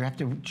know, you have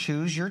to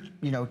choose your,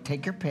 you know,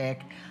 take your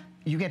pick.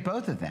 You get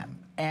both of them.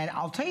 And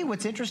I'll tell you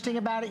what's interesting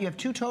about it. You have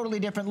 2 totally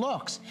different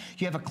looks.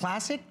 You have a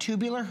classic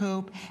tubular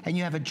hoop, and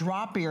you have a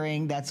drop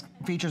earring that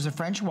features a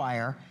French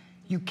wire.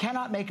 You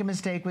cannot make a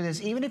mistake with this.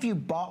 Even if you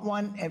bought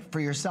one for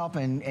yourself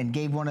and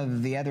gave one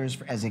of the others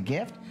as a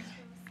gift,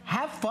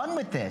 have fun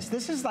with this.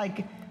 This is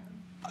like,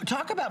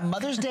 talk about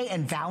Mother's Day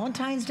and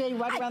Valentine's Day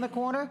right around the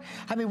corner.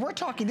 I mean, we're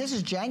talking, this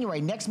is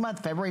January, next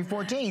month, February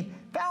 14th,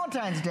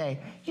 Valentine's Day.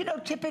 You know,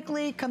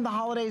 typically come the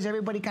holidays,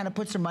 everybody kind of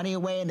puts their money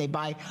away and they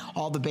buy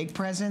all the big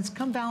presents.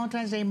 Come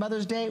Valentine's Day,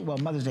 Mother's Day, well,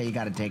 Mother's Day, you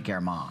got to take care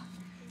of Mom.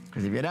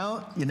 Because if you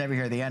don't, you'll never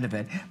hear the end of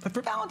it. But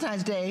for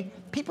Valentine's Day,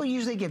 people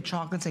usually give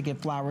chocolates, they give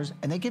flowers,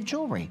 and they give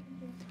jewelry.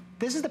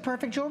 This is the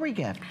perfect jewelry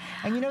gift.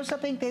 And you know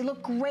something? They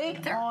look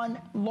great on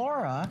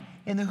Laura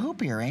in the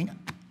hoop earring.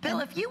 Bill,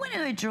 if you went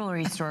to a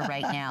jewelry store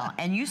right now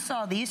and you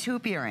saw these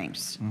hoop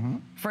earrings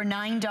for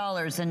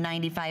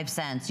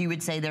 $9.95, you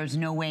would say there's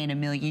no way in a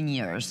million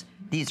years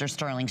these are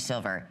sterling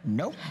silver.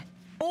 Nope.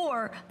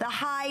 Or the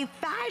high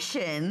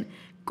fashion,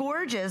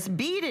 gorgeous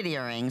beaded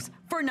earrings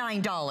for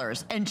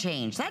 $9 and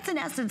change. That's in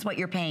essence what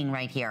you're paying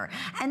right here.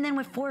 And then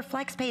with 4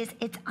 flex pays,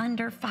 it's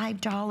under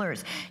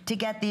 $5 to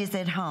get these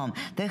at home.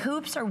 The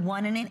hoops are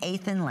 1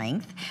 1/8 in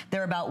length.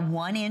 They're about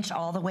 1 inch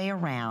all the way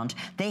around.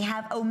 They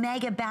have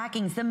Omega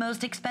backings, the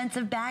most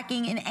expensive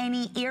backing in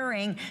any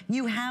earring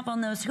you have on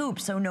those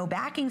hoops, so no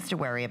backings to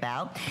worry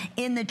about.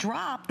 In the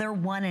drop, they're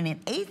 1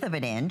 1/8 of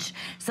an inch.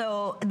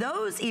 So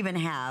those even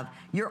have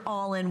your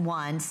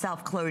all-in-one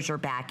self-closure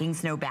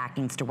backings, no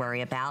backings to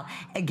worry about.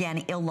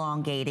 Again,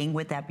 elongating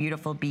with that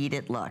beautiful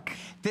beaded look.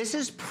 This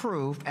is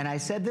proof, and I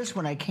said this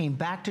when I came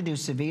back to do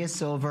Sevilla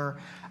Silver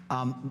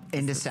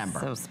in December.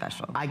 So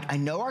special. I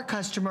know our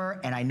customer,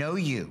 and I know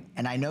you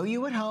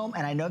at home,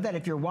 and I know that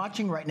if you're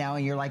watching right now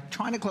and you're like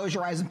trying to close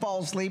your eyes and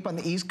fall asleep on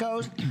the East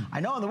Coast, I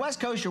know on the West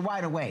Coast you're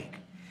wide awake.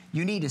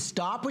 You need to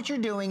stop what you're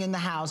doing in the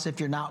house if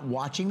you're not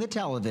watching the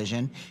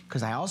television,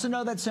 because I also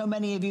know that so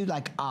many of you,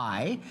 like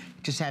I,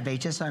 just have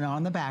HSN on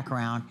in the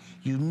background.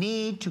 You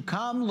need to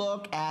come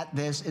look at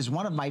this as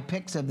one of my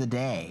picks of the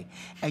day,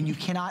 and you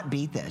cannot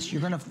beat this. You're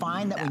going to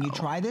find that when you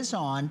try this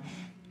on,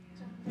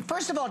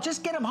 first of all,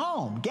 just get them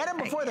home. Get them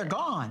before they're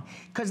gone,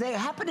 because they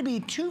happen to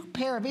be 2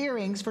 pair of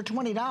earrings for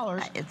 $20.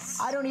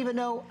 I don't even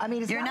know. I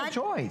mean, it's not a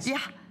choice.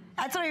 Yeah.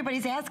 That's what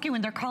everybody's asking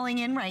when they're calling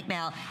in right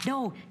now.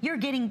 No, you're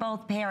getting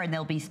both pair, and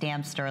they'll be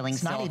stamped sterling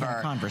silver. It's not even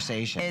a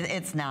conversation.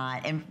 It's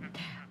not. And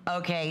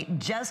okay,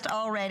 just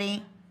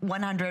already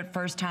 100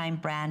 first-time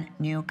brand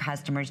new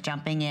customers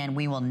jumping in.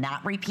 We will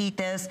not repeat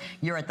this.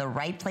 You're at the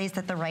right place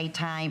at the right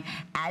time,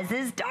 as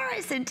is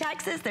Doris in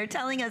Texas. They're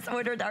telling us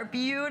ordered our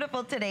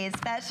beautiful today's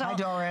special. Hi,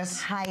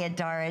 Doris. Hiya,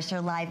 Doris. You're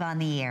live on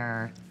the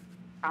air.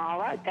 All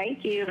right,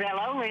 thank you.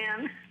 Hello,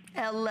 Lynn.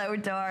 Hello,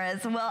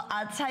 Doris. Well,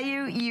 I'll tell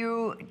you,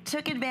 you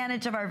took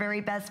advantage of our very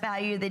best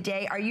value of the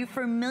day. Are you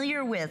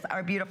familiar with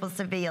our beautiful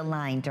Sevilla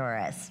line,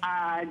 Doris?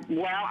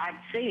 Well,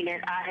 I've seen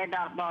it. I had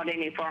not bought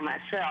any for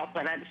myself,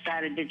 but I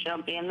decided to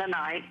jump in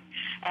tonight.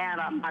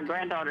 And my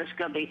granddaughter's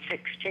going to be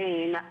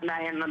 16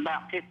 in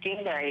about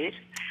 15 days.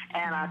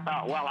 And I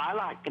thought, well, I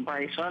like the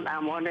bracelet.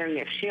 I'm wondering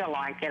if she'll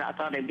like it. I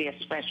thought it'd be a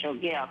special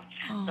gift.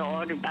 So I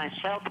ordered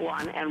myself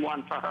one and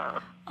one for her.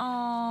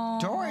 Oh,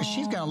 Doris,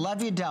 she's going to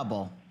love you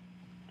double.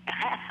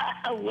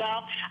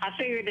 Well, I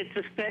figured it's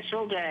a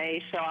special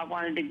day, so I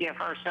wanted to give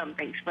her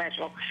something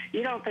special.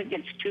 You don't think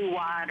it's too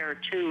wide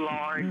or too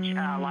large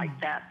like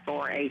that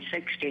for a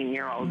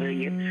 16-year-old, do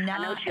you? I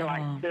know she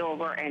likes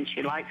silver and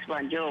she likes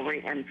my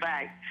jewelry. In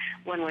fact,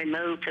 when we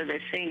moved to the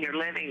senior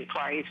living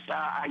place,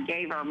 I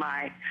gave her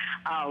my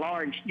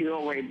large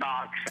jewelry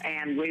box,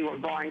 and we were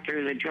going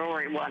through the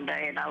jewelry one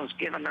day, and I was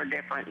giving her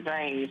different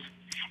things.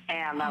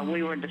 And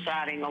we were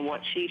deciding on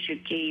what she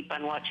should keep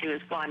and what she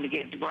was going to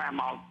give to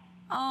Grandma.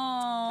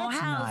 Oh,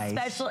 that's how nice.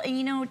 special. And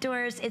you know,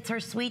 Doris, it's her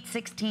sweet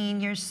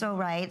 16. You're so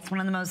right. It's one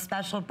of the most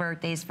special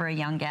birthdays for a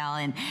young gal.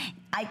 And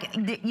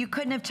you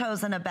couldn't have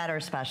chosen a better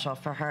special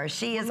for her.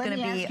 She is going to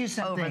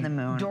be over the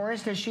moon.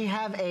 Doris, does she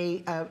have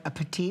a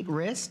petite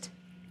wrist?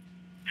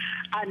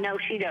 No,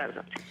 she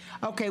doesn't.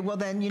 Okay, well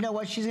then, you know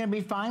what? She's going to be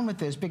fine with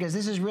this, because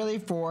this is really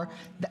for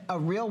a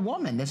real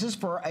woman. This is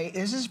for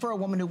a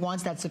woman who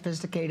wants that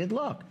sophisticated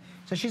look.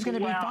 So she's going to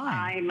be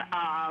fine. Well,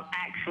 I'm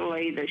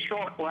actually the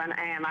short one,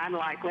 and I'm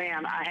like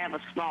Lynn. I have a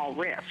small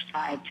wrist.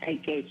 I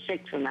take a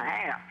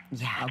 6.5.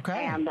 Yeah.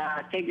 Okay. And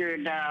I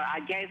figured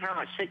I gave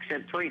her a 6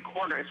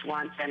 3/4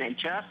 once, and it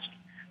just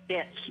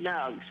fit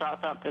snug. So I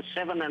thought the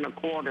 7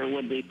 1/4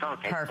 would be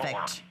perfect.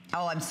 Perfect.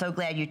 Oh, I'm so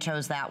glad you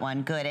chose that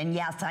one. Good. And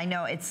yes, I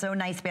know it's so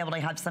nice to be able to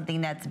have something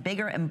that's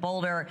bigger and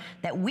bolder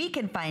that we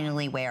can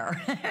finally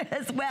wear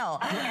as well.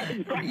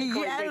 Exactly,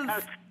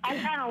 yes. I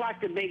kind of like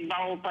the big,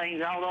 bold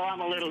things, although I'm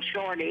a little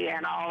shorty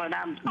and all, and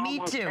I'm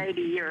almost 80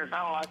 years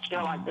old. I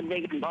still like the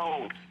big and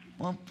bold.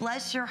 Well,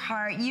 bless your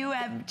heart. You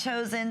have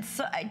chosen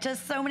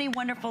just so many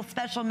wonderful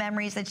special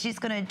memories that she's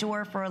going to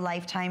adore for a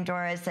lifetime,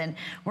 Doris. And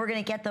we're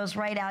going to get those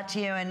right out to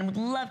you. And would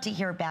love to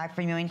hear back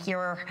from you and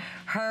hear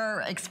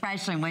her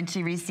expression when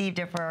she received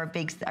it for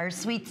our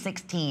sweet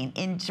 16.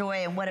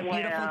 Enjoy, and what a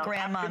beautiful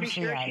grandmom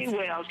she is. I'm has. pretty sure she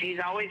will. She's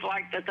always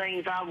liked the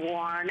things I've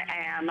worn,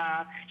 and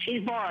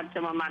she's borrowed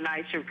some of my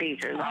nicer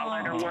pieces. I'll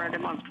let her wear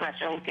them on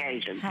special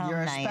occasions.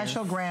 You're a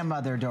special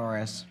grandmother,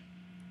 Doris.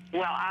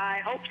 Well,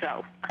 I hope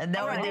so.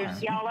 All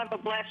right, y'all have a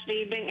blessed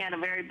evening and a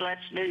very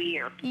blessed new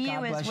year.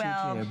 You as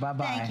well. You too.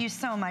 Bye-bye. Thank you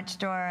so much,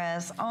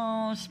 Doris.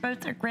 Oh,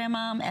 both her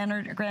grandmom and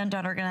her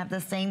granddaughter are going to have the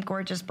same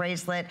gorgeous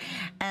bracelet.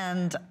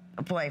 And,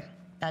 boy,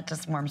 that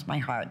just warms my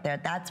heart.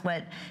 That's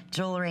what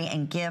jewelry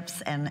and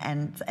gifts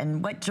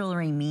and what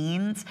jewelry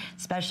means,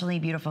 especially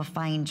beautiful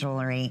fine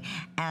jewelry,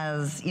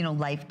 as, you know,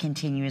 life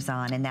continues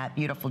on in that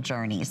beautiful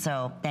journey.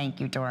 So thank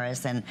you,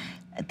 Doris. And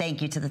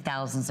thank you to the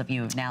thousands of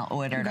you who've now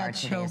ordered our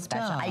today's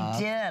special. I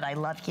did. I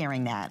love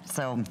hearing that.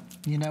 So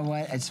you know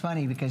what? It's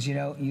funny because you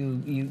know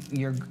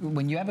you're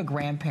when you have a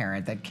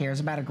grandparent that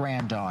cares about a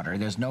granddaughter,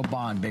 there's no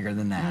bond bigger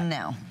than that.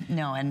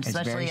 No, and it's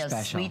especially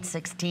a sweet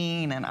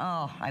 16. And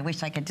oh, I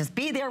wish I could just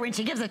be there when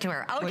she gives it to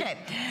her. Okay.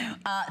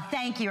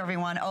 Thank you,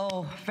 everyone.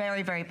 Oh,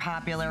 very, very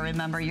popular.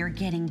 Remember, you're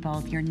getting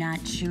both. You're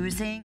not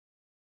choosing.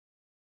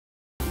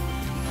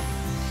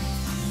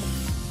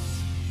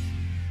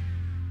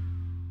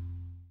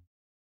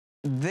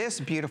 This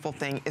beautiful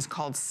thing is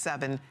called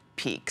 7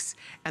 Peaks.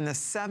 And the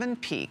 7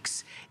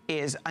 Peaks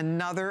is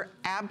another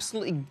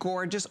absolutely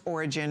gorgeous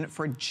origin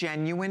for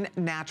genuine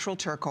natural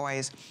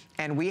turquoise.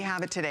 And we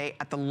have it today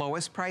at the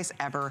lowest price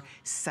ever,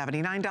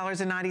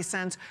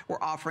 $79.90. We're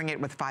offering it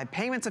with 5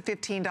 payments of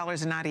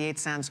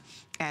 $15.98.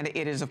 And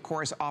it is, of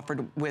course,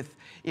 offered with,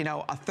 you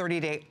know, a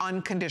 30-day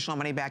unconditional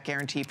money-back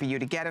guarantee for you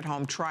to get it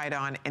home, try it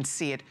on, and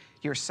see it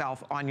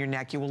yourself on your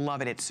neck. You will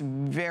love it. It's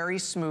very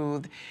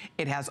smooth.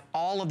 It has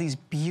all of these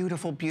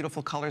beautiful,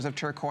 beautiful colors of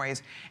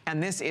turquoise.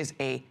 And this is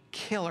a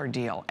killer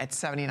deal at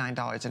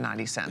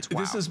 $79.90. Wow.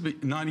 This is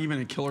not even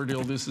a killer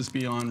deal. This is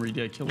beyond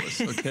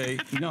ridiculous, okay?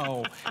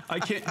 No, I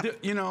can't,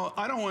 you know,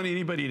 I don't want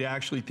anybody to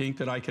actually think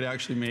that I could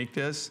actually make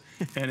this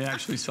and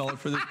actually sell it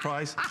for this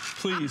price.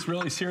 Please,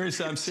 really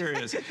seriously, I'm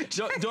serious.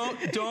 Don't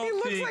He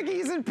looks think, like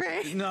he's in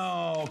pain.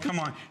 No, come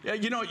on.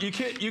 You know, you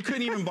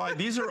couldn't even buy,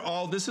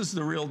 this is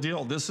the real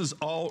deal. This is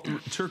all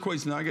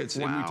turquoise nuggets.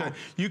 Wow. And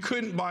you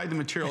couldn't buy the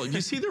material.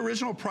 You see the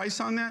original price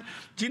on that?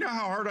 Do you know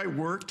how hard I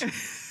worked?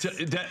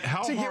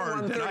 How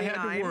hard that I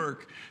had to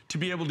work to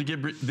be able to get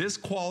this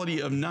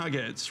quality of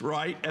nuggets,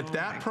 right? At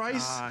that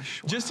price,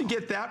 just to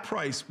get that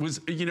price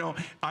was, you know,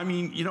 I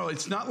mean, you know,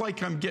 it's not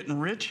like I'm getting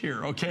rich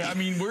here, okay? I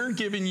mean, we're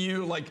giving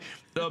you like,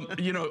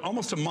 you know,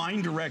 almost a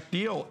mind direct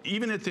deal,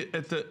 even at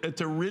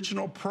the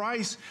original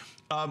price.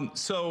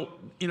 So,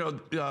 you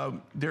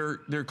know,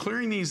 they're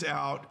clearing these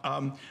out,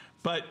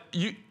 but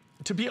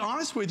to be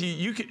honest with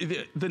you,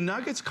 the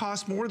nuggets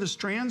cost more, the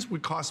strands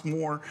would cost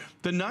more,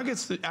 the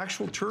nuggets, the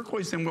actual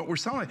turquoise than what we're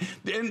selling.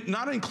 And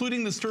not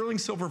including the sterling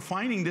silver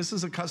finding, this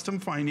is a custom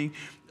finding,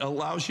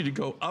 allows you to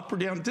go up or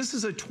down. This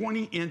is a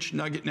 20-inch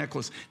nugget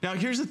necklace. Now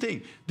here's the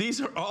thing,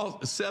 these are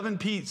all 7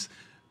 Peaks.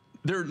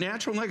 They're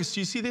natural nuggets. Do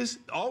you see this?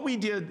 All we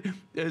did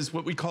is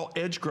what we call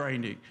edge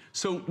grinding.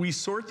 So we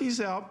sort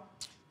these out.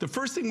 The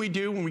first thing we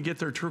do when we get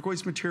their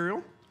turquoise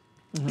material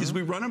is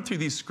we run them through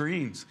these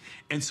screens.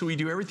 And so we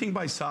do everything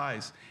by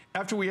size.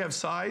 After we have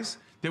size,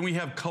 then we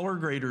have color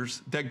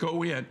graders that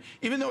go in.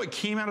 Even though it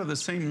came out of the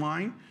same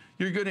line,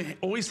 you're going to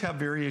always have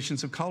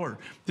variations of color.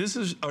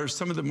 This are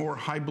some of the more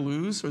high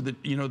blues, or the,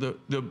 you know, the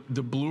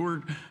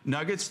bluer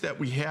nuggets that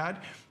we had.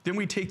 Then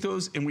we take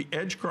those and we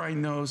edge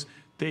grind those.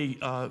 They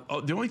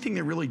the only thing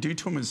they really do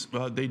to them is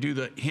they do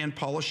the hand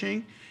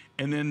polishing,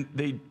 and then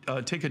they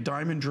take a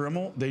diamond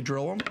Dremel, they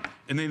drill them,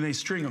 and then they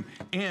string them.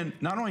 And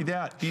not only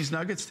that, these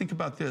nuggets, think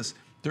about this,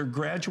 they're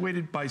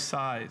graduated by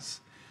size.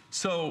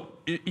 So,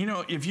 you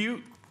know, if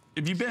you've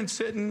been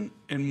sitting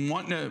and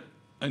wanting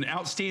an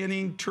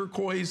outstanding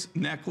turquoise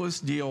necklace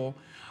deal,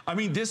 I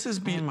mean, this is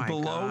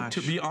below,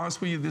 to be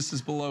honest with you, this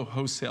is below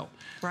wholesale.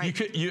 Right.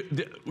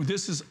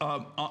 This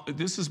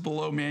is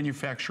below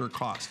manufacturer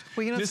cost.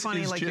 Well, you know, it's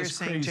funny, like you're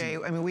saying, crazy. Jay,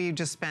 I mean, we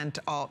just spent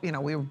all, you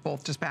know, we were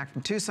both just back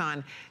from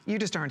Tucson. You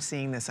just aren't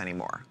seeing this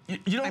anymore.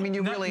 You know, I mean,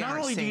 you really not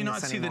aren't only do you seeing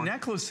not this see the anymore.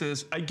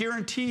 necklaces, I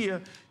guarantee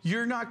you,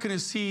 you're not going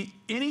to see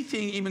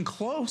anything even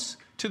close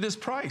to this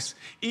price.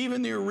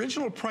 Even the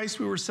original price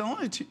we were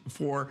selling it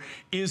for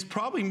is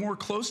probably more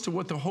close to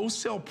what the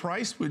wholesale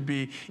price would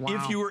be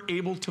if you were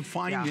able to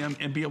find them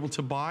and be able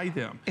to buy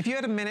them. If you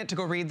had a minute to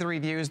go read the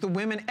reviews, the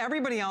women,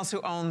 everybody else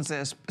who owns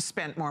this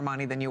spent more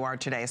money than you are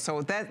today.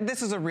 So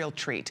this is a real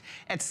treat.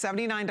 At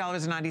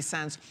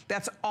 $79.90,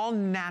 that's all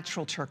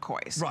natural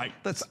turquoise. Right.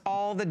 That's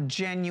all the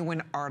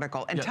genuine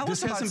article. And tell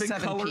us about 7 Peaks. This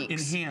hasn't been color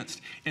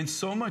enhanced. And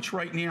so much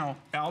right now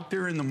out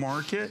there in the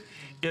market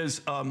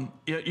is,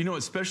 you know,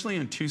 especially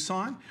in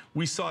Tucson,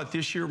 we saw it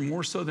this year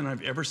more so than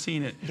I've ever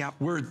seen it. Yep.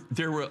 Where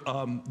there were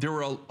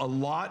a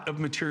lot of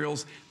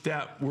materials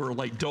that were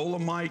like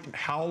dolomite,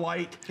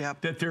 howlite,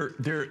 that they're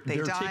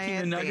taking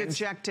the nuggets, they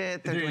inject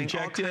it, they're doing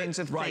all kinds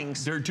of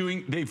things.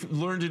 They've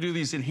learned to do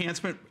these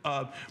enhancement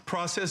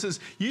processes.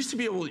 Used to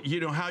be able,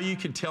 you know, how you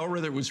could tell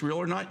whether it was real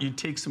or not, you'd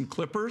take some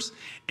clippers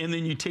and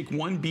then you take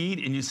one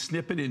bead and you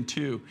snip it in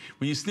 2.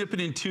 When you snip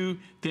it in 2,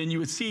 then you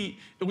would see,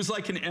 it was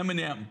like an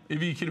M&M,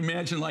 if you can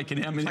imagine like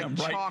an M&M, like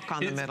right? Chalk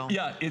on the middle.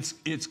 Yeah,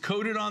 it's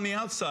coated on the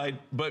outside,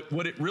 but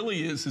what it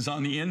really is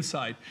on the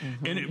inside.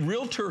 And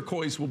real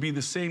turquoise will be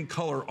the same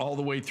color all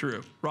the way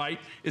through, right?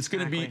 It's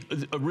going to be,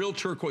 a real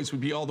turquoise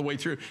would be all the way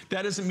through.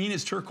 That doesn't mean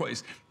it's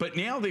turquoise. But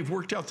now they've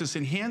worked out this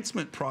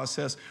enhancement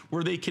process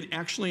where they can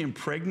actually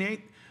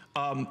impregnate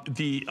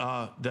the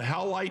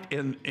howlite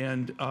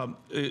and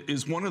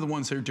is one of the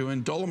ones they're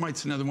doing.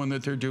 Dolomite's another one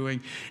that they're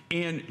doing.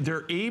 And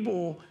they're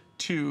able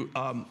to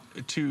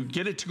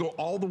get it to go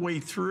all the way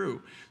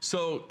through.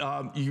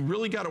 So you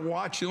really got to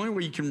watch. The only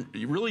way you can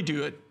really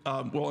do it,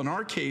 well, in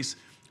our case,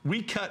 we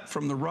cut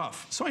from the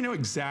rough. So I know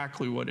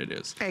exactly what it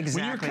is.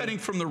 Exactly. When you're cutting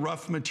from the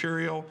rough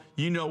material,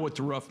 you know what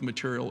the rough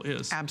material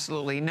is.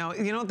 Absolutely. No,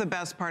 you know the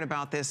best part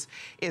about this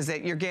is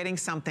that you're getting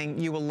something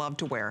you will love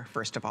to wear,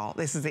 first of all.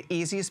 This is the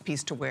easiest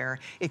piece to wear.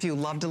 If you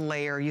love to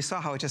layer, you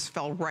saw how it just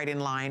fell right in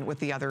line with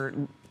the other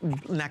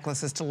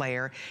necklaces to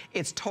layer.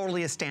 It's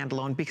totally a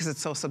standalone because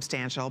it's so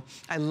substantial.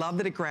 I love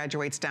that it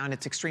graduates down.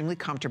 It's extremely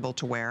comfortable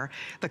to wear.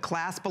 The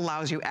clasp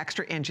allows you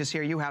extra inches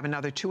here. You have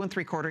another 2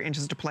 3/4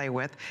 inches to play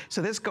with.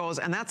 So this goes,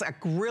 and that's a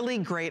really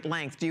great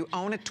length. Do you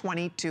own a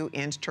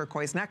 22-inch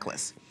turquoise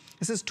necklace?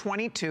 This is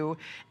 22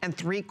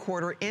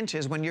 3/4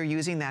 inches when you're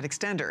using that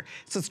extender.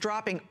 So it's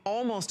dropping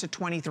almost to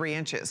 23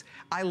 inches.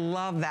 I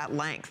love that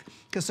length,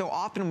 because so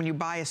often when you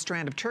buy a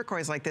strand of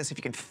turquoise like this, if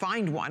you can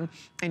find one,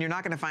 and you're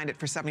not gonna find it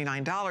for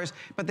 $79,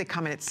 but they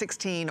come in at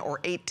 16 or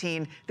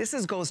 18, this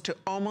goes to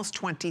almost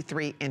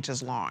 23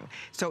 inches long.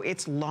 So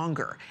it's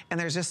longer, and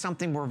there's just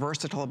something more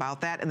versatile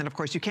about that. And then of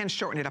course you can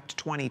shorten it up to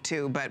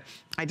 22, but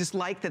I just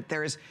like that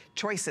there's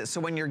choices.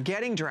 So when you're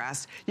getting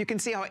dressed, you can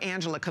see how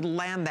Angela could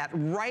land that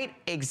right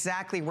exactly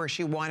where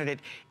she wanted it,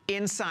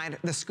 inside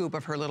the scoop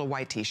of her little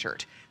white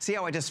t-shirt. See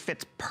how it just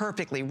fits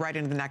perfectly right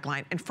into the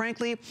neckline. And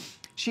frankly,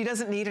 she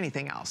doesn't need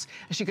anything else.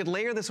 She could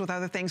layer this with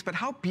other things, but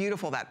how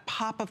beautiful that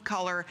pop of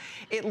color.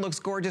 It looks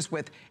gorgeous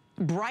with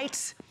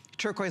brights.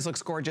 Turquoise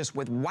looks gorgeous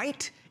with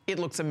white. It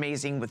looks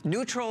amazing with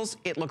neutrals.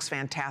 It looks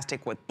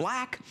fantastic with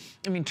black.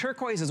 I mean,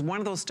 turquoise is one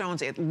of those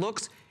stones,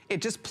 it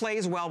just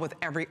plays well with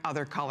every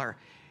other color.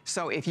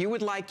 So if you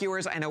would like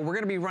yours, I know we're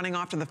gonna be running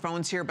off to the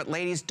phones here, but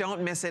ladies,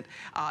 don't miss it.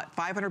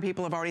 500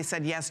 people have already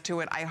said yes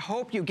to it. I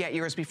hope you get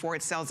yours before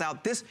it sells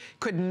out. This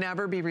could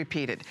never be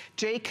repeated.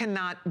 Jay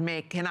cannot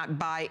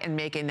buy and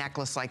make a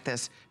necklace like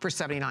this for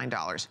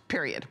 $79,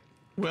 period.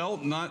 Well,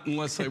 not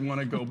unless I want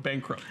to go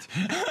bankrupt.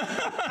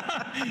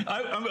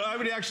 I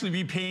would actually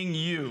be paying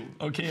you,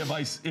 okay? If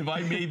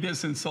I made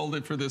this and sold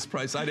it for this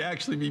price, I'd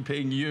actually be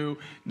paying you,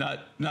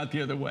 not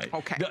the other way.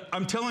 Okay.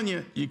 I'm telling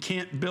you, you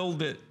can't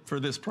build it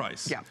for this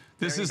price. Yeah.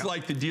 This is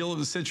like the deal of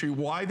the century.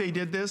 Why they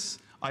did this,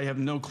 I have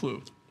no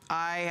clue.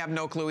 I have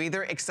no clue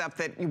either, except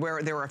that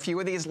there were a few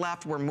of these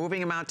left. We're moving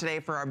them out today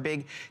for our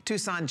big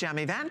Tucson Gem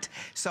event.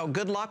 So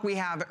good luck. We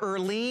have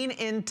Erlene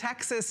in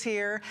Texas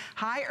here.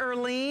 Hi,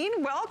 Erlene.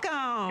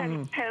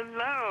 Welcome.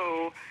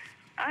 Hello.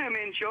 I am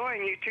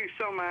enjoying you two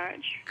so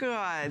much.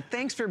 Good.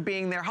 Thanks for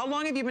being there. How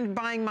long have you been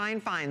buying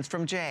Mind Finds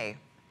from Jay?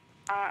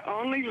 I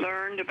only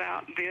learned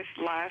about this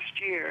last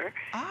year,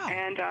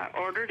 and I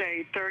ordered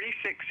a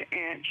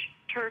 36-inch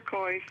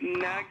turquoise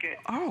nugget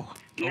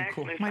necklace.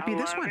 Cool. Might be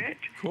this one. It.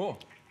 Cool.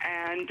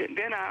 And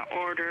then I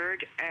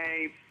ordered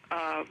a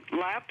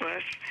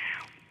lapis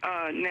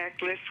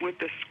necklace with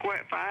the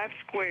 5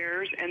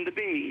 squares and the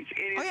beads.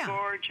 It is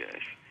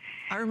gorgeous.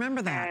 I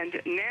remember that.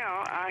 And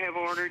now I have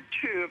ordered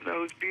 2 of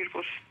those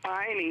beautiful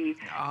spiny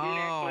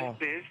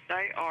necklaces.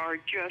 They are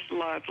just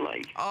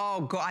lovely.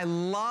 Oh, I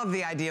love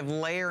the idea of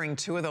layering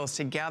 2 of those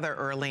together,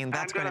 Erlene.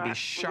 That's going to be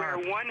sharp.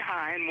 Wear one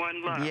high and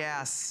one low.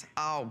 Yes.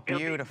 Oh,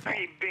 beautiful. It'll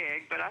be pretty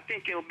big, but I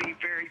think it'll be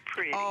very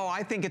pretty. Oh,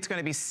 I think it's going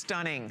to be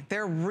stunning.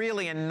 They're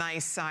really a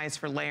nice size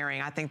for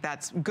layering. I think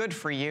that's good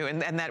for you.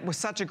 And that was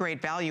such a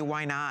great value.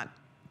 Why not?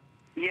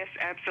 Yes,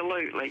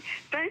 absolutely.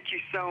 Thank you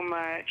so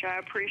much. I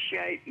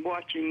appreciate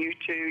watching you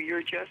two.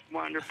 You're just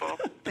wonderful.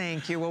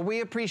 Thank you. Well, we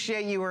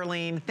appreciate you,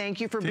 Erlene.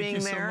 Thank you for being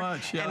there. Thank you so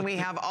much. Yeah. And we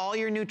have all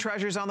your new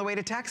treasures on the way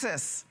to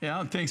Texas.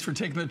 Yeah, thanks for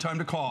taking the time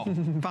to call.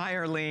 Bye,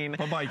 Erlene.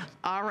 Bye-bye.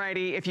 All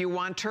righty. If you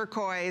want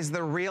turquoise,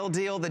 the real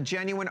deal, the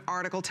genuine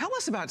article, tell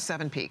us about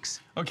Seven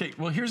Peaks. Okay,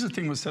 well, here's the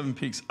thing with Seven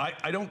Peaks.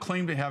 I don't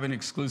claim to have an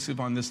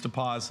exclusive on this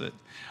deposit.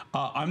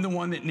 I'm the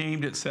one that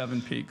named it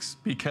Seven Peaks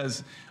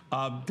because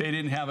they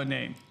didn't have a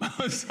name.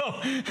 so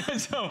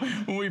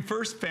when we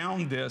first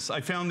found this, I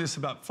found this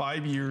about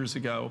 5 years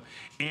ago.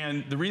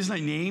 And the reason I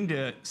named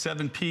it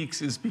Seven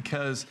Peaks is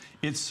because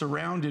it's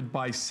surrounded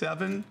by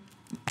 7,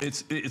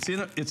 it's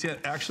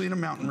actually in a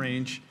mountain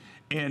range,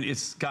 and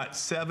it's got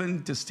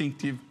 7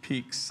 distinctive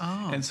peaks.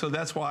 Oh. And so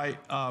that's why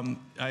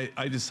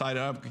I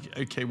decided,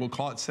 okay, we'll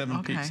call it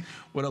Seven Peaks.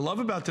 What I love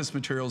about this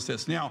material is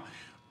this. Now,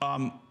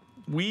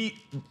 we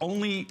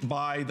only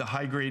buy the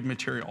high-grade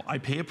material. I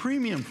pay a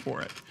premium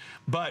for it,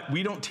 but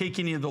we don't take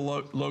any of the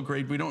low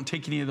grade. We don't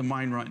take any of the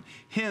mine run.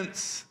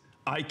 Hence,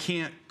 I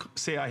can't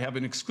say I have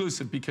an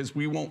exclusive because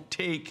we won't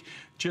take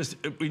just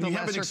when you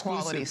have an exclusive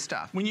quality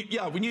stuff. When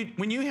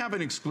you have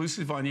an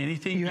exclusive on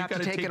anything, you have to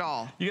take it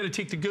all. You got to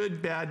take the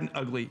good, bad, and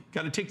ugly.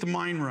 Got to take the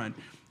mine run.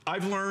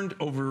 I've learned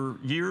over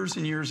years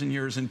and years and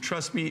years, and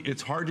trust me,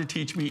 it's hard to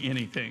teach me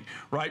anything,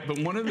 right? But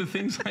one of the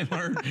things I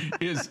learned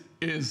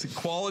is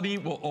quality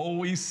will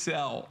always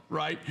sell,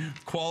 right?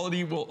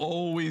 Quality will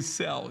always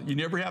sell. You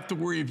never have to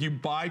worry. If you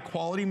buy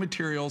quality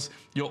materials,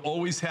 you'll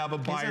always have a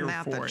buyer for it. Isn't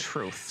that the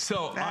truth?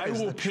 So I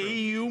will pay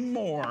you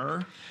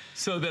more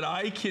so that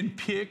I can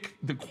pick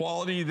the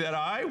quality that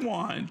I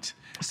want.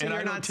 So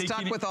you're not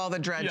stuck with all the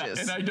dredges.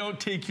 Yeah, and I don't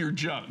take your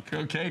junk,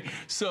 okay?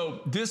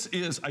 So this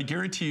is, I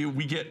guarantee you,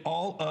 we get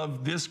all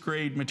of this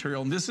grade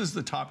material, and this is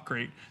the top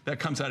grade that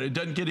comes out. It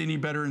doesn't get any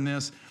better than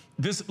this.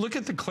 Look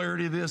at the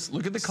clarity of this.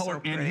 Look at the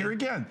color. And here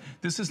again,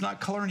 this is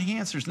not color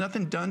enhanced. There's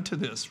nothing done to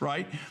this,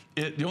 right?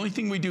 The only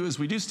thing we do is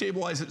we do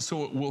stabilize it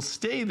so it will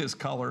stay this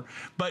color,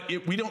 but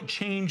we don't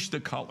change the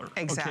color.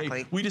 Exactly.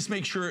 Okay? We just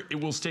make sure it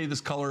will stay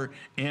this color,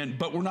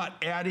 but we're not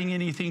adding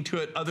anything to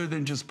it other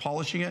than just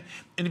polishing it.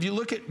 And if you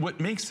look at what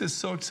makes this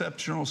so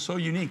exceptional, so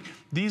unique,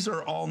 these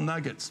are all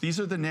nuggets. These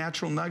are the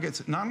natural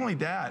nuggets. Not only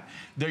that,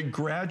 they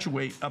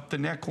graduate up the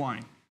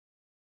neckline.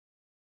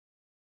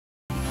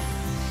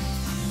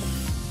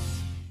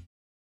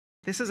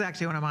 This is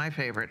actually one of my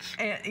favorites.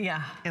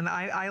 Yeah. And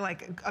I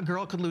like, a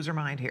girl could lose her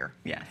mind here.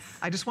 Yes.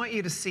 I just want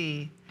you to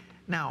see,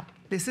 now,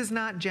 this is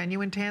not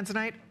genuine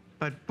tanzanite,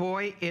 but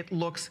boy, it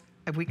looks,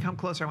 if we come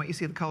closer, I want you to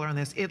see the color on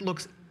this. It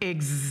looks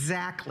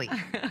exactly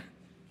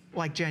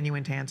like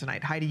genuine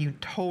tanzanite. Heidi, you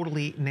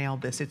totally nailed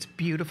this. It's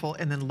beautiful.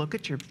 And then look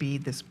at your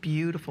bead, this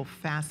beautiful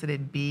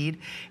faceted bead.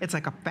 It's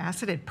like a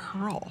faceted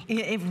pearl.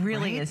 It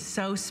really right? is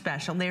so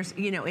special. There's,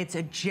 you know, it's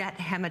a jet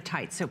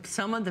hematite. So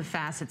some of the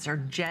facets are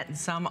jet and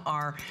some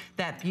are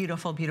that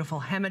beautiful, beautiful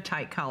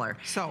hematite color.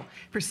 So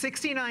for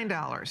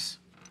 $69,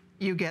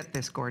 you get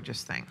this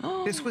gorgeous thing.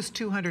 This was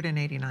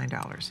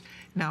 $289.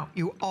 Now,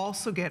 you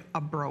also get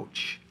a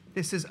brooch.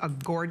 This is a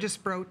gorgeous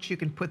brooch. You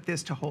can put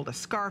this to hold a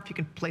scarf. You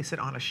can place it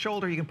on a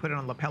shoulder. You can put it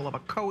on the lapel of a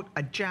coat,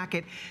 a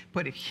jacket,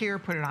 put it here,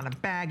 put it on a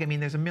bag. I mean,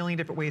 there's a million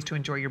different ways to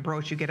enjoy your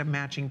brooch. You get a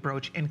matching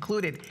brooch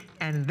included.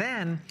 And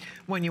then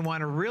when you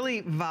want to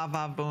really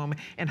va-va-boom,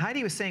 and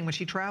Heidi was saying when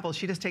she travels,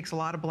 she just takes a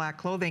lot of black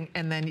clothing,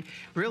 and then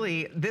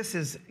really this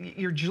is,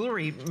 your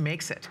jewelry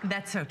makes it.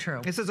 That's so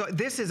true. This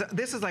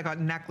is like a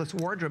necklace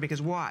wardrobe,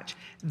 because watch,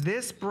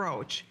 this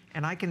brooch,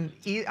 and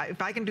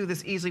if I can do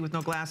this easily with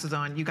no glasses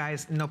on, you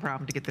guys, no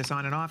problem to get this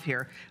on and off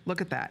here.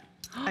 Look at that.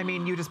 I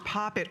mean, you just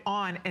pop it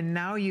on, and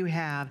now you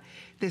have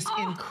this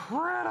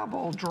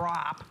incredible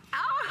drop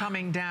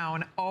coming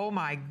down. Oh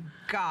my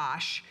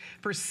gosh,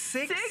 for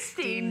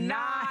 $69.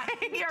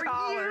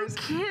 Are you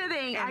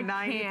kidding? And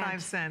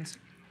 95 cents.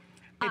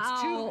 It's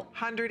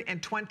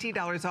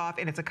 $220 off,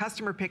 and it's a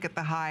customer pick at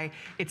the high.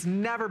 It's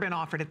never been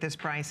offered at this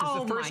price. It's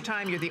the first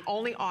time. You're the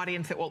only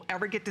audience that will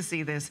ever get to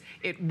see this.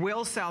 It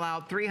will sell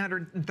out.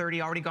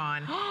 330 already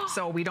gone.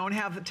 So we don't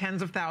have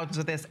tens of thousands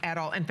of this at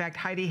all. In fact,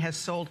 Heidi has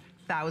sold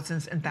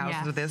thousands and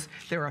thousands of this.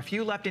 There are a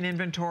few left in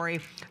inventory.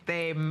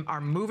 They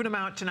are moving them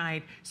out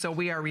tonight, so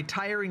we are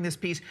retiring this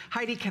piece.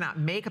 Heidi cannot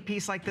make a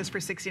piece like this for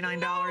 $69.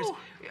 No.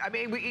 I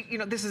mean, you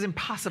know, this is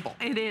impossible.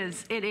 It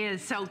is, it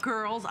is. So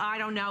girls, I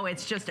don't know,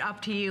 it's just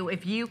up to you.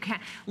 If you can,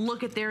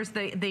 look at, there's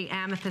the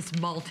amethyst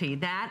multi.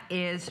 That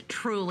is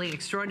truly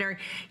extraordinary.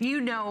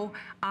 You know,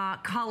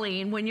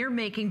 Colleen, when you're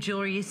making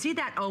jewelry, you see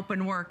that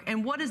open work,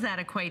 and what does that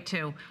equate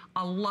to?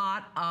 A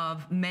lot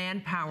of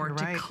manpower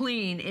to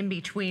clean in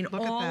between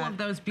all of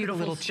those beautiful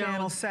little stones.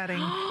 channel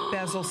setting,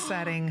 bezel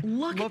setting.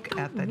 Look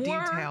at the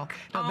detail.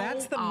 Now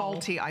that's the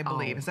multi, I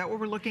believe. Is that what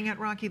we're looking at,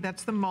 Rocky?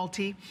 That's the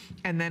multi.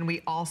 And then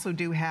we also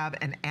do have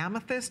an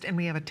amethyst and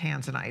we have a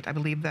tanzanite. I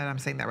believe that I'm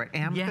saying that right.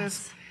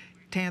 Amethyst,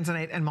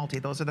 tanzanite, and multi.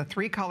 Those are the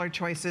three color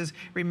choices.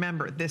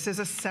 Remember, this is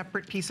a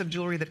separate piece of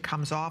jewelry that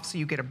comes off, so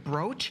you get a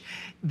brooch.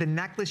 The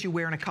necklace you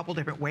wear in a couple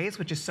different ways,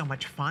 which is so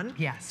much fun.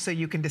 Yes. So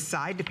you can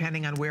decide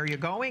depending on where you're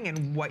going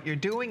and what you're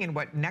doing and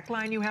what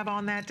neckline you have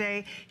on that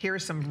day. Here are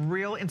some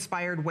real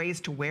inspired ways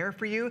to wear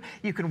for you.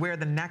 You can wear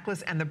the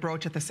necklace and the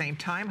brooch at the same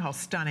time. How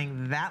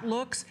stunning that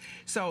looks.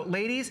 So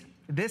ladies,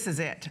 this is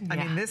it. I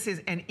mean, this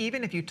is, and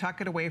even if you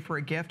tuck it away for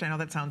a gift, I know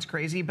that sounds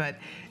crazy, but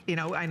you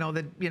know, I know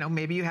that, you know,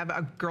 maybe you have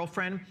a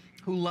girlfriend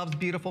who loves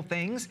beautiful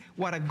things.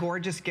 What a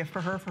gorgeous gift for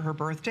her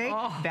birthday.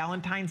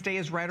 Valentine's Day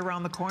is right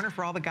around the corner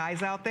for all the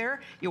guys out there.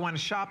 You want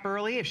to shop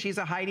early if she's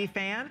a Heidi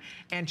fan,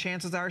 and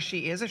chances are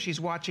she is if she's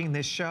watching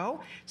this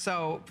show.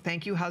 So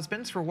thank you,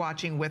 husbands, for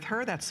watching with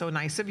her. That's so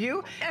nice of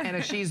you. And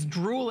if she's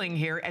drooling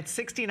here at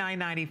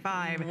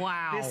 $69.95,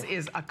 wow, this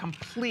is a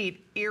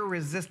complete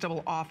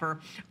irresistible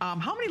offer.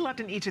 How many left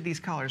in each of these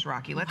colors,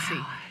 Rocky? Let's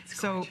see.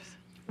 So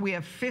we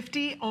have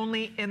 50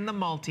 only in the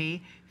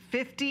multi,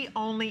 50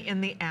 only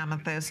in the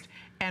amethyst,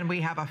 and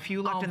we have a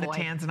few left in the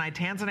tanzanite.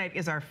 Tanzanite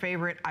is our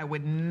favorite. I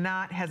would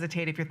not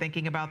hesitate if you're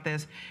thinking about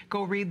this.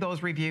 Go read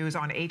those reviews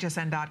on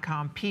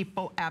hsn.com.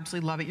 People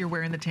absolutely love it. You're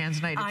wearing the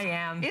tanzanite. I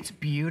am. It's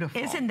beautiful.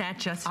 Isn't that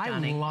just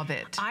stunning? I love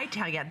it. I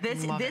tell you,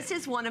 this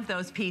is one of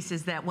those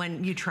pieces that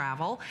when you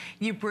travel,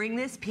 you bring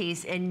this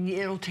piece and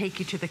it'll take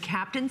you to the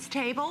captain's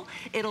table.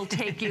 It'll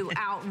take you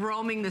out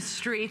roaming the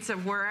streets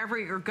of wherever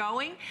you're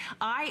going.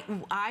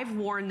 I've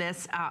worn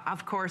this,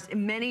 of course,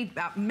 many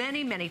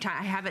times.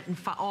 I have it in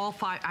all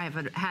five. I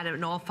have had it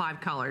in all 5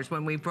 colors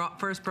when we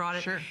first brought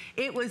it.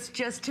 It was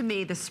just, to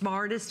me, the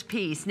smartest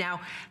piece. Now,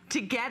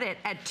 to get it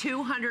at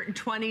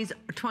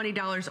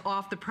 $220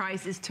 off the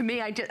price is, to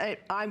me, I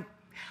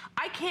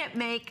can't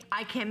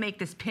make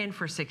this pin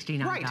for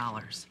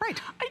 $69.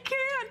 Right. I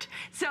can't.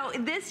 So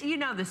this, you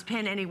know, this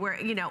pin anywhere,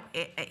 you know,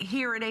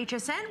 here at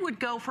HSN would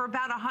go for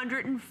about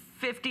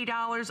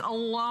 $150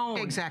 alone.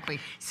 Exactly.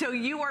 So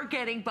you are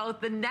getting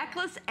both the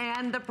necklace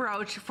and the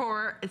brooch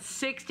for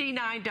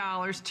 $69,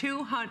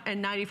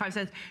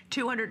 $295,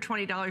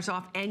 $220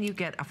 off, and you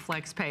get a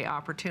flex pay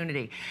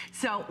opportunity.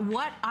 So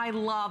what I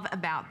love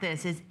about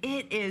this is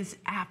it is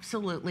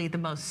absolutely the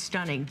most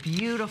stunning,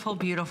 beautiful,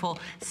 beautiful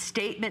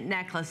statement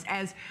necklace.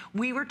 As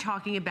we were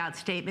talking about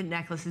statement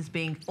necklaces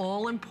being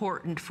all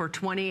important for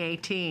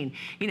 2018,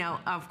 you know,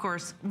 of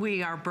course,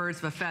 we are birds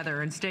of a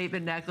feather, and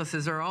statement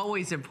necklaces are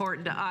always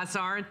important to us,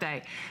 aren't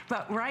they?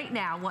 But right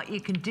now, what you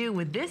can do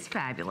with this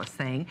fabulous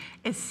thing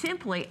is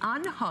simply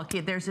unhook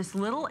it. There's this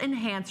little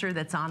enhancer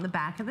that's on the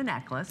back of the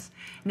necklace.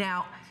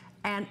 Now,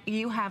 And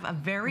you have a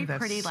very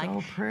pretty, like,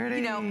 so pretty.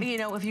 you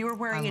know, if you were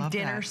wearing a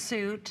dinner that.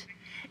 suit,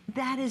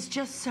 that is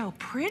just so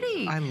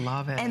pretty. I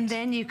love it. And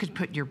then you could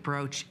put your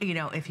brooch, you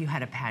know, if you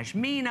had a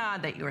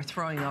pashmina that you were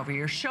throwing over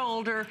your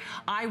shoulder.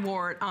 I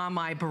wore it on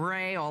my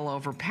beret all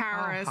over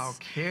Paris. Oh, how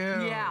cute.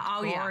 Yeah,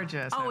 oh yeah.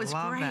 Gorgeous. Oh, it's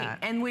love great. that.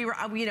 And we were,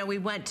 you know, we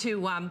went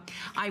to,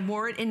 I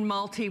wore it in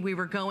multi. We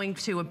were going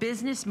to a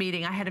business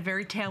meeting. I had a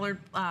very tailored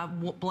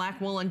black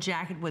woolen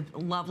jacket with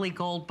lovely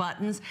gold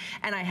buttons.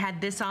 And I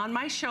had this on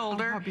my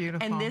shoulder. Oh, how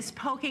beautiful. And this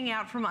poking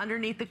out from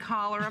underneath the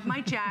collar of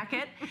my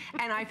jacket.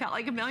 And I felt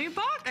like $1 million.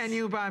 And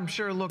you, I'm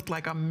sure, looked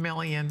like $1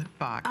 million.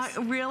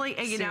 Really,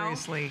 you know.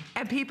 Seriously.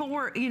 And people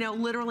were, you know,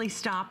 literally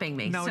stopping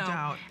me. No so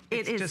doubt.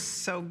 It's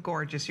just so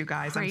gorgeous, you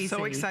guys. Crazy. I'm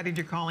so excited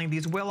you're calling.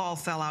 These will all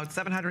sell out.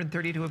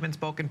 732 have been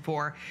spoken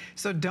for.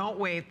 So don't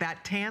wait.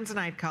 That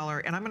tanzanite color,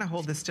 and I'm going to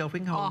hold this still. If we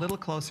can hold a little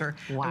closer.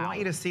 Wow. I want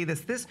you to see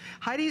this. This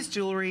Heidi's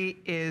jewelry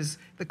is,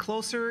 the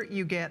closer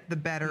you get, the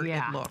better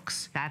it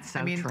looks. That's so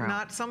I mean, true.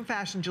 not some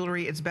fashion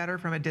jewelry, it's better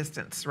from a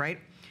distance, right?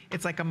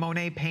 It's like a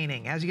Monet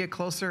painting. As you get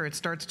closer, it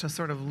starts to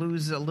sort of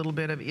lose a little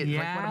bit of it.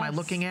 Like, what am I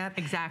looking at?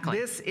 Exactly.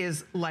 This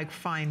is like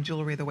fine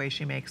jewelry, the way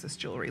she makes this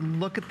jewelry.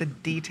 Look at the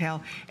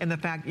detail and the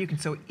fact that you can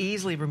so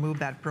easily remove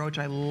that brooch.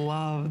 I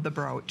love the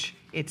brooch.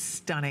 It's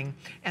stunning.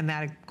 And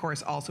that, of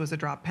course, also is a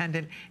drop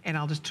pendant. And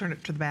I'll just turn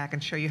it to the back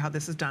and show you how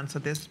this is done. So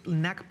this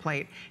neck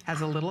plate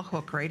has a little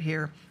hook right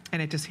here,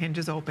 and it just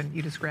hinges open.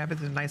 You just grab it,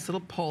 there's a nice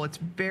little pull. It's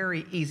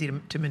very easy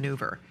to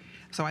maneuver.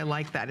 So I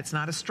like that. It's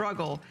not a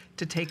struggle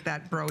to take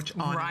that brooch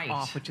on and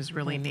off, which is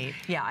really neat.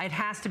 Yeah, it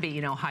has to be,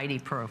 you know, Heidi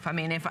proof. I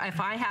mean, if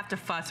I have to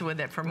fuss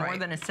with it for more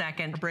than a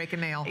second. Or break a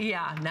nail.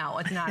 Yeah, no,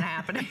 it's not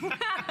happening.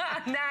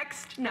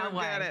 Next, no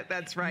way. Forget it,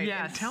 that's right.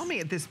 Yes. And tell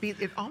me, this bead,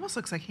 it almost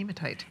looks like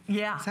hematite.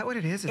 Yeah. Is that what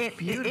it is? It's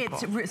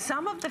beautiful.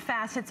 Some of the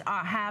facets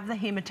have the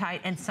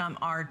hematite and some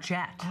are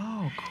jet.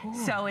 Oh, cool.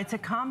 So it's a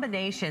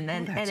combination,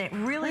 and it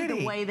really,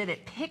 the way that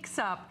it picks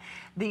up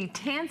the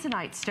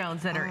tanzanite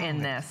stones that are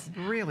in this.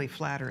 Really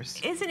flatters.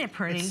 Isn't it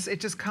pretty? It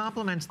just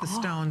complements the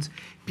stones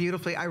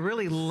beautifully. I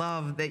really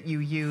love that you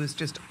use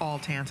just all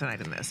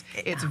tanzanite in this.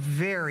 It's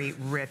very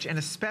rich, and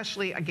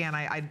especially, again,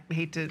 I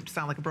hate to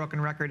sound like a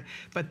broken record,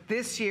 but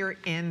this year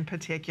in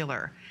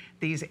particular,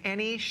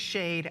 any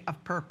shade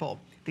of purple,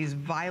 these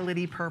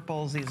violety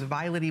purples, these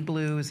violety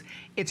blues,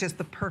 it's just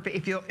the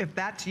perfect, if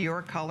that's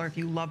your color, if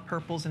you love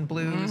purples and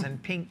blues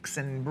and pinks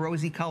and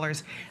rosy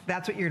colors,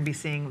 that's what you're gonna be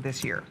seeing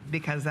this year,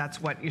 because that's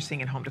what you're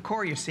seeing in home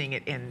decor, you're seeing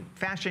it in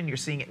fashion, you're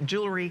seeing it in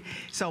jewelry.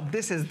 So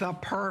this is the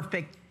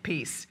perfect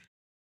piece.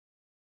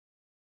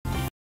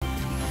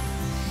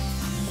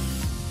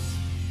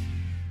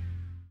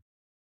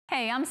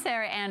 Hey, I'm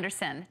Sarah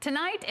Anderson.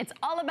 Tonight, it's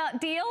all about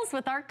deals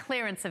with our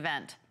clearance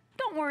event.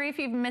 Don't worry if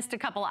you've missed a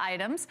couple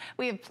items.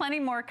 We have plenty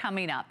more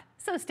coming up,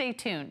 so stay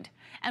tuned.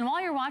 And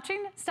while you're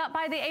watching, stop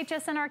by the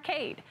HSN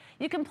Arcade.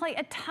 You can play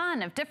a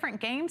ton of different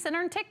games and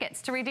earn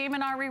tickets to redeem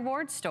in our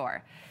rewards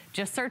store.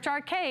 Just search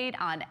Arcade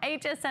on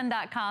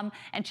hsn.com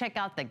and check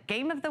out the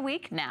Game of the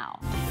Week now.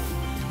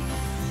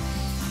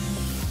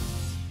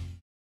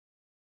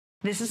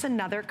 This is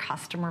another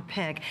customer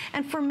pick.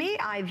 And for me,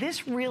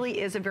 this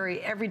really is a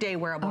very everyday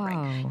wearable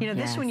ring. You know,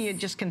 this one you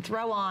just can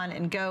throw on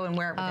and go and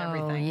wear it with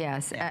everything.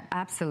 Yes,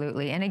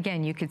 absolutely. And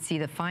again, you could see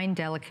the fine,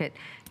 delicate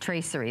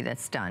tracery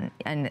that's done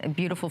and a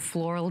beautiful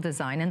floral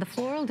design. And the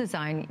floral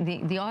design,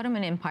 the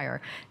Ottoman Empire,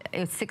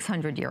 it's a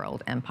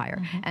 600-year-old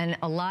empire. And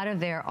a lot of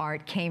their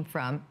art came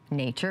from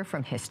nature,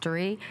 from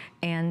history.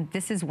 And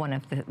this is one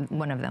of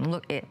them.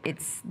 Look,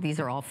 these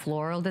are all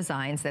floral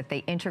designs that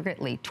they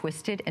intricately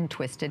twisted and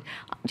twisted,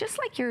 just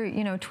like you're,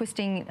 you know,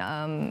 twisting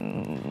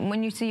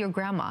when you see your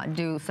grandma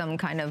do some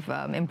kind of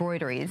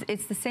embroidery.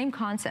 It's the same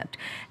concept.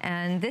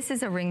 And this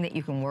is a ring that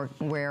you can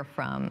wear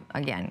from,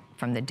 again,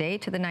 from the day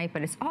to the night,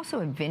 but it's also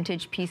a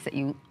vintage piece that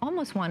you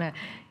almost want to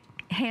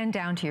hand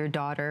down to your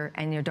daughter,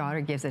 and your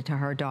daughter gives it to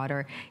her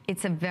daughter.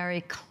 It's a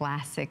very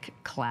classic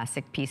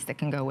piece that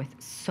can go with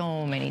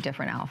so many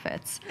different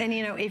outfits. And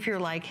you know, if you're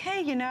like,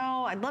 hey, you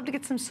know, I'd love to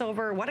get some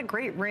silver, what a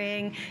great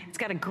ring. It's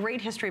got a great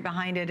history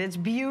behind it. It's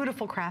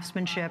beautiful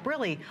craftsmanship,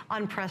 really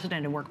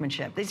unprecedented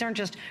workmanship. These aren't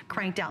just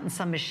cranked out in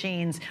some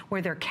machines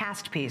where they're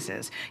cast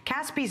pieces.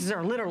 Cast pieces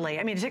are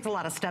literally, I mean, it takes a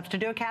lot of steps to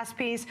do a cast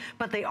piece,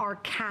 but they are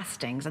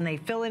castings, and they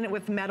fill in it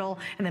with metal,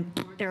 and then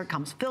there it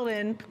comes, filled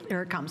in,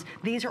 there it comes.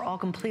 These are all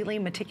completely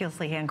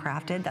meticulously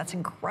handcrafted. That's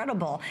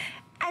incredible.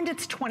 And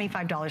it's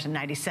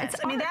 $25.90.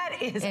 I mean, that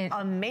is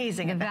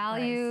amazing. The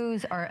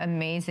values are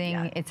amazing.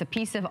 Yeah. It's a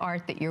piece of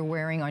art that you're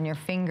wearing on your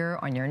finger,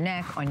 on your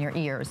neck, on your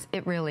ears.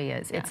 It really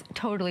is. Yeah. It's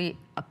totally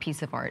a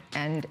piece of art,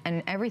 and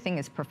everything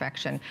is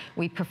perfection.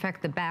 We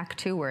perfect the back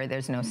too, where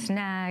there's no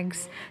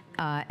snags.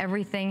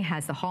 Everything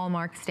has the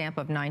hallmark stamp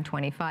of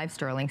 925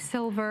 sterling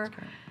silver.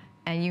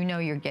 and you know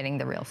you're getting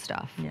the real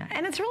stuff. Yeah,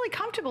 and it's really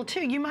comfortable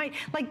too. You might,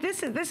 like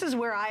this is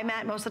where I'm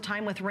at most of the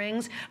time with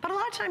rings, but a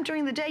lot of time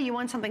during the day you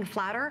want something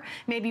flatter.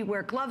 Maybe you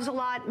wear gloves a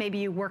lot, maybe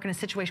you work in a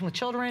situation with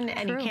children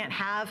and you can't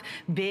have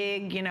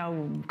big, you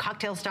know,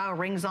 cocktail style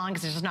rings on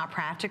because it's just not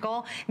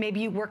practical. Maybe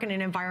you work in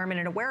an environment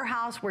in a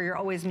warehouse where you're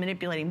always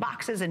manipulating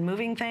boxes and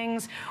moving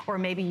things, or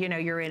maybe, you know,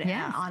 you're in,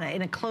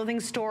 in a clothing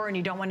store and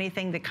you don't want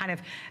anything that kind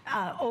of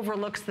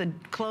overlooks the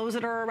clothes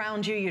that are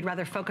around you. You'd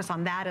rather focus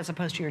on that as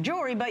opposed to your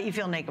jewelry, but you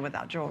feel naked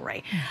without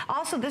jewelry.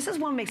 Also, this is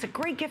one makes a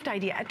great gift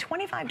idea at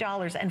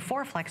 $25 and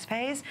 4 flex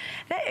pays.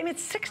 I mean,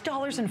 it's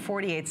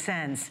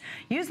 $6.48.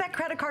 Use that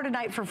credit card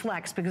tonight for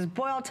flex, because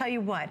boy, I'll tell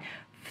you what,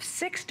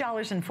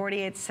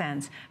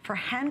 $6.48 for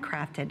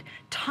handcrafted,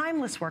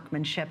 timeless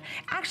workmanship.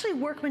 Actually,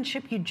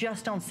 workmanship you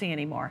just don't see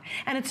anymore.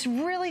 And it's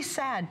really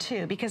sad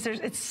too, because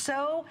it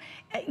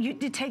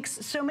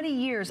takes so many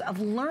years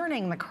of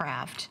learning the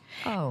craft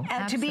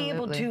to be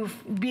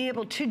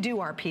able to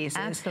do our pieces.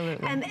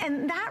 Absolutely.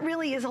 And that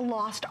really is a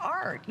lost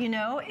art. You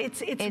know,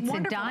 it's wonderful.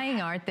 a dying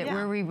art that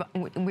we're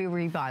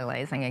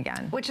revitalizing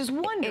again, which is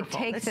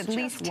wonderful. It takes at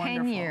least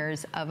 10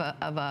 years of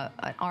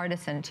an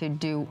artisan to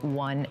do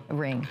one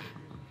ring.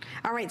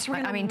 All right, so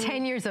I mean,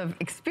 10 years of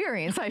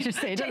experience, I should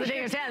say. 10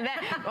 years.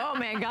 Oh,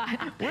 man,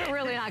 God, we're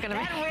really not going to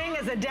That ring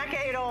is a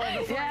decade old.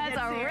 Yeah, it's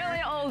a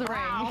really old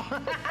ring.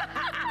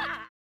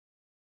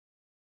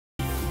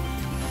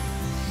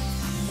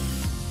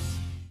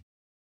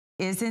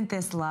 Isn't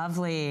this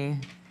lovely?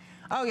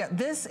 Oh, yeah,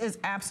 this is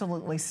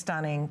absolutely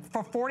stunning.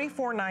 For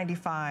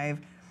 $44.95,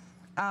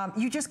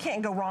 you just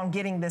can't go wrong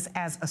getting this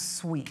as a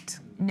suite.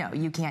 No,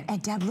 you can't.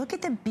 And Deb, look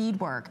at the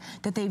beadwork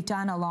that they've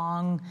done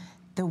along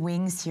the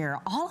wings here.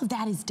 All of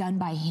that is done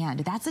by hand.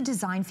 That's a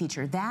design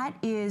feature. That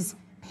is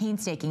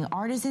painstaking.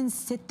 Artisans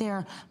sit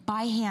there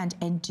by hand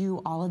and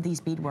do all of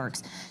these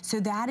beadworks. So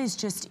that is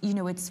just, you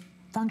know, it's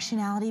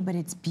functionality, but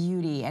it's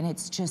beauty, and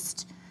it's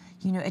just,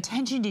 you know,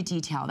 attention to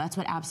detail. That's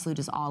what Absolute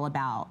is all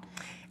about.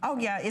 Oh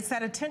yeah, it's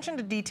that attention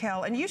to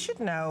detail, and you should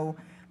know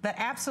that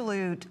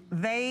Absolute,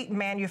 they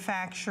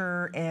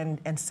manufacture and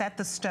set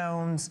the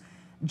stones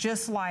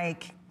just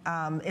like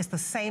it's the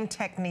same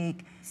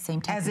technique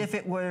as if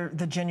it were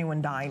the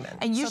genuine diamond.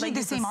 And usually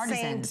the same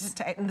artisans.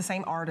 The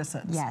same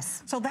artisans.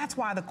 Yes. So that's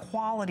why the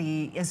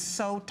quality is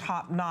so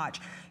top notch.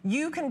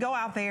 You can go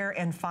out there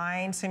and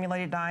find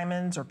simulated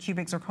diamonds or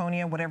cubic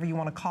zirconia, whatever you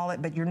want to call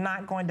it, but you're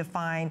not going to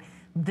find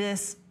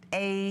this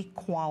A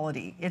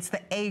quality. It's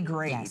the A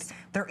grade. Yes.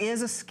 There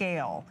is a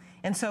scale.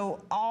 And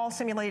so all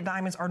simulated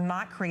diamonds are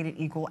not created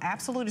equal.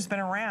 Absolute has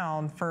been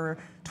around for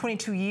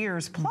 22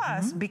 years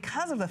plus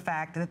because of the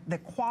fact that the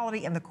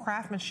quality and the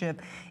craftsmanship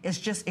is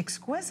just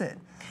exquisite.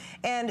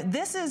 And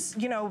this is,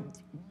 you know,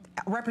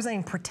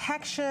 representing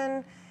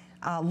protection,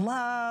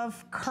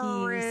 love,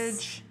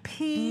 courage,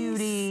 peace,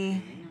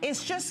 beauty.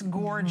 It's just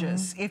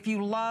gorgeous. If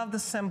you love the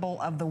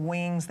symbol of the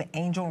wings, the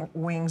angel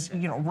wings,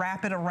 you know,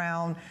 wrap it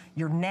around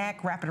your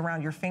neck, wrap it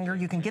around your finger.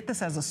 You can get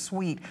this as a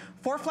suite.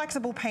 4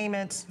 flexible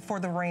payments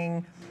for the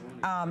ring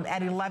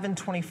at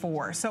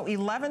 $11.24. So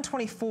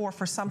 $11.24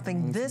 for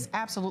something this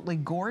absolutely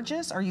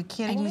gorgeous. Are you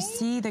kidding me? And you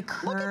see the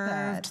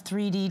curved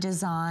 3D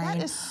design.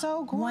 That is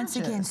so gorgeous. Once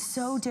again,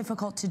 so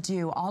difficult to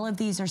do. All of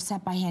these are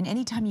set by hand.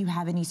 Anytime you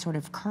have any sort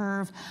of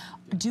curve,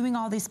 doing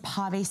all this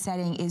pave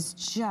setting is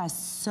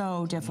just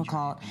so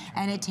difficult.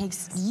 And it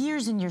takes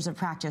years and years of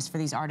practice for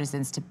these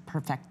artisans to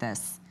perfect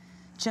this.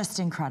 Just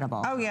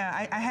incredible. Oh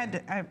yeah, I had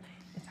to,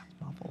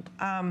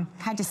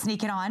 had to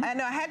sneak it on? I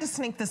know, I had to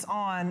sneak this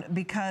on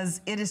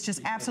because it is just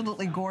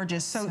absolutely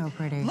gorgeous. So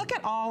pretty. Look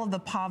at all of the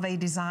pave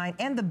design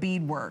and the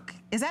beadwork.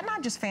 Is that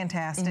not just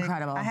fantastic?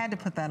 Incredible. I had to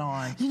put that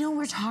on. You know,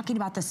 we're talking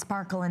about the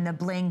sparkle and the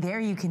bling. There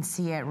you can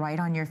see it right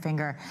on your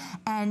finger.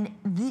 And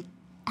the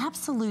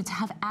Absolutes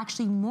have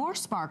actually more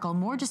sparkle,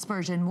 more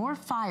dispersion, more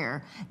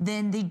fire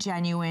than the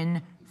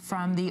genuine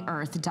from the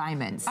earth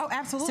diamonds. Oh,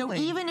 absolutely.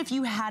 So even if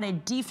you had a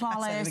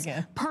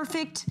deflawless,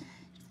 perfect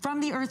from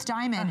the earth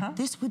diamond,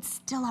 this would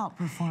still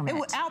outperform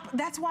it.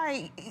 That's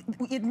why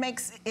it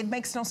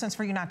makes no sense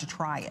for you not to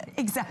try it.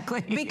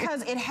 Exactly.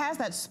 Because it has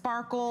that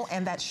sparkle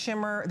and that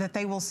shimmer that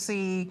they will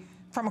see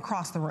from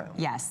across the room.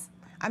 Yes.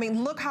 I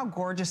mean, look how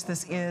gorgeous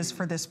this is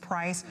for this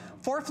price.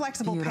 4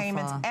 flexible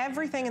payments.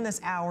 Everything in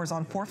this hour is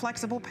on 4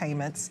 flexible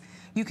payments.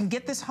 You can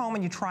get this home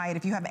and you try it.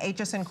 If you have an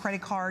HSN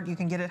credit card, you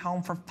can get it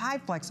home for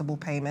 5 flexible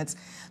payments.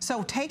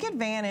 So take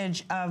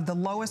advantage of the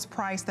lowest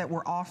price that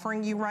we're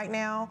offering you right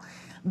now,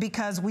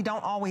 because we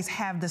don't always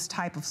have this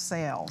type of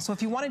sale. So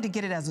if you wanted to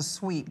get it as a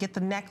suite, get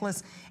the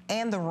necklace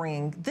and the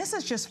ring, this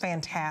is just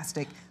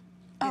fantastic.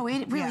 Oh,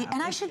 it really,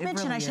 and I should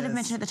have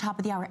mentioned at the top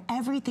of the hour,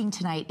 everything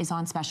tonight is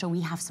on special.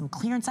 We have some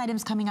clearance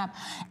items coming up.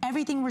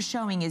 Everything we're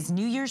showing is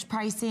New Year's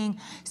pricing,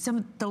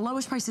 the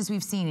lowest prices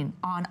we've seen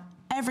on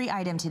every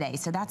item today.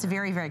 So that's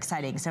very, very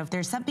exciting. So if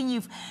there's something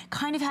you've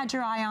kind of had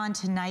your eye on,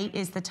 tonight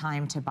is the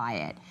time to buy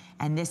it.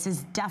 And this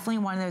is definitely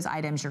one of those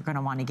items you're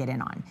gonna want to get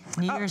in on.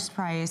 New Year's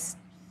price.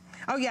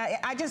 Oh yeah,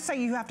 I just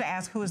say you have to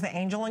ask who is the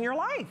angel in your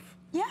life.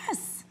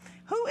 Yes.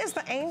 Who is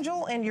the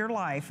angel in your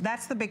life?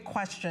 That's the big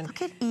question.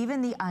 Look at even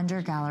the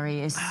under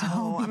gallery is so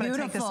beautiful. I'm gonna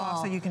take this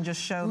off so you can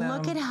just show them.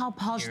 Look at how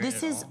polished.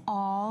 This is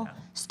all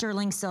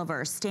sterling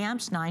silver,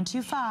 stamped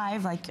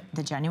 925, like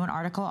the genuine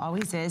article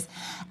always is.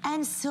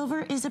 And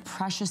silver is a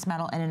precious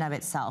metal in and of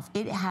itself.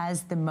 It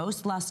has the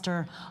most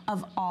luster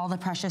of all the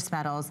precious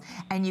metals.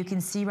 And you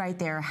can see right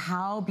there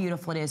how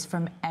beautiful it is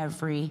from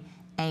every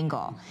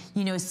angle.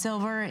 You know,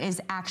 silver is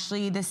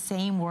actually the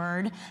same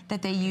word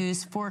that they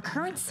use for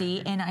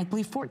currency in, I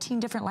believe, 14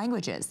 different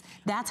languages.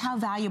 That's how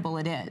valuable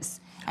it is.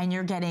 And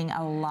you're getting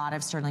a lot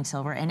of sterling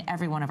silver in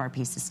every one of our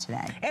pieces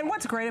today. And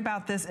what's great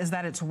about this is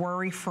that it's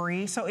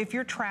worry-free. So if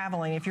you're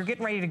traveling, if you're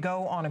getting ready to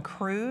go on a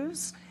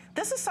cruise,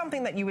 this is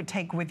something that you would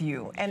take with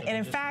you. And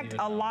in fact,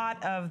 a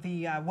lot of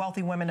the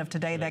wealthy women of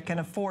today that can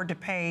afford to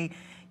pay,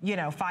 you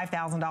know,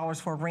 $5,000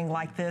 for a ring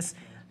like this,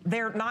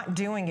 they're not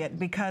doing it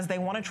because they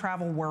want to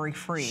travel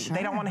worry-free. Sure.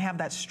 They don't want to have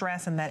that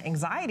stress and that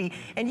anxiety.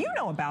 And you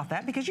know about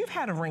that because you've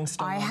had a ring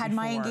stolen. I had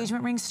my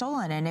engagement ring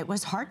stolen, and it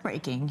was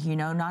heartbreaking. You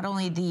know, not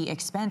only the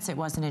expense, it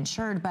wasn't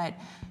insured, but,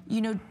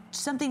 you know,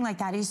 something like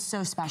that is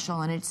so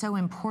special and it's so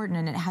important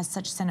and it has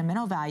such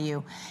sentimental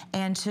value.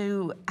 And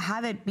to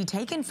have it be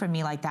taken from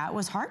me like that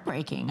was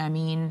heartbreaking. I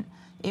mean,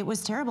 it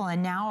was terrible.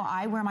 And now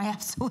I wear my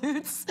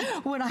absolutes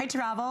when I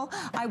travel.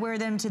 I wear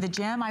them to the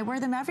gym. I wear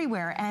them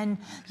everywhere. And,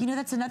 you know,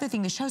 that's another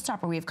thing, the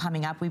showstopper we have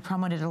coming up. We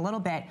promoted a little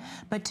bit.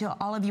 But to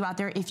all of you out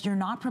there, if you're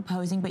not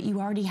proposing, but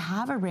you already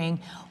have a ring,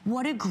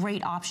 what a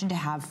great option to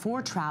have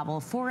for travel,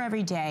 for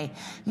every day,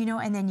 you know,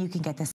 and then you can get this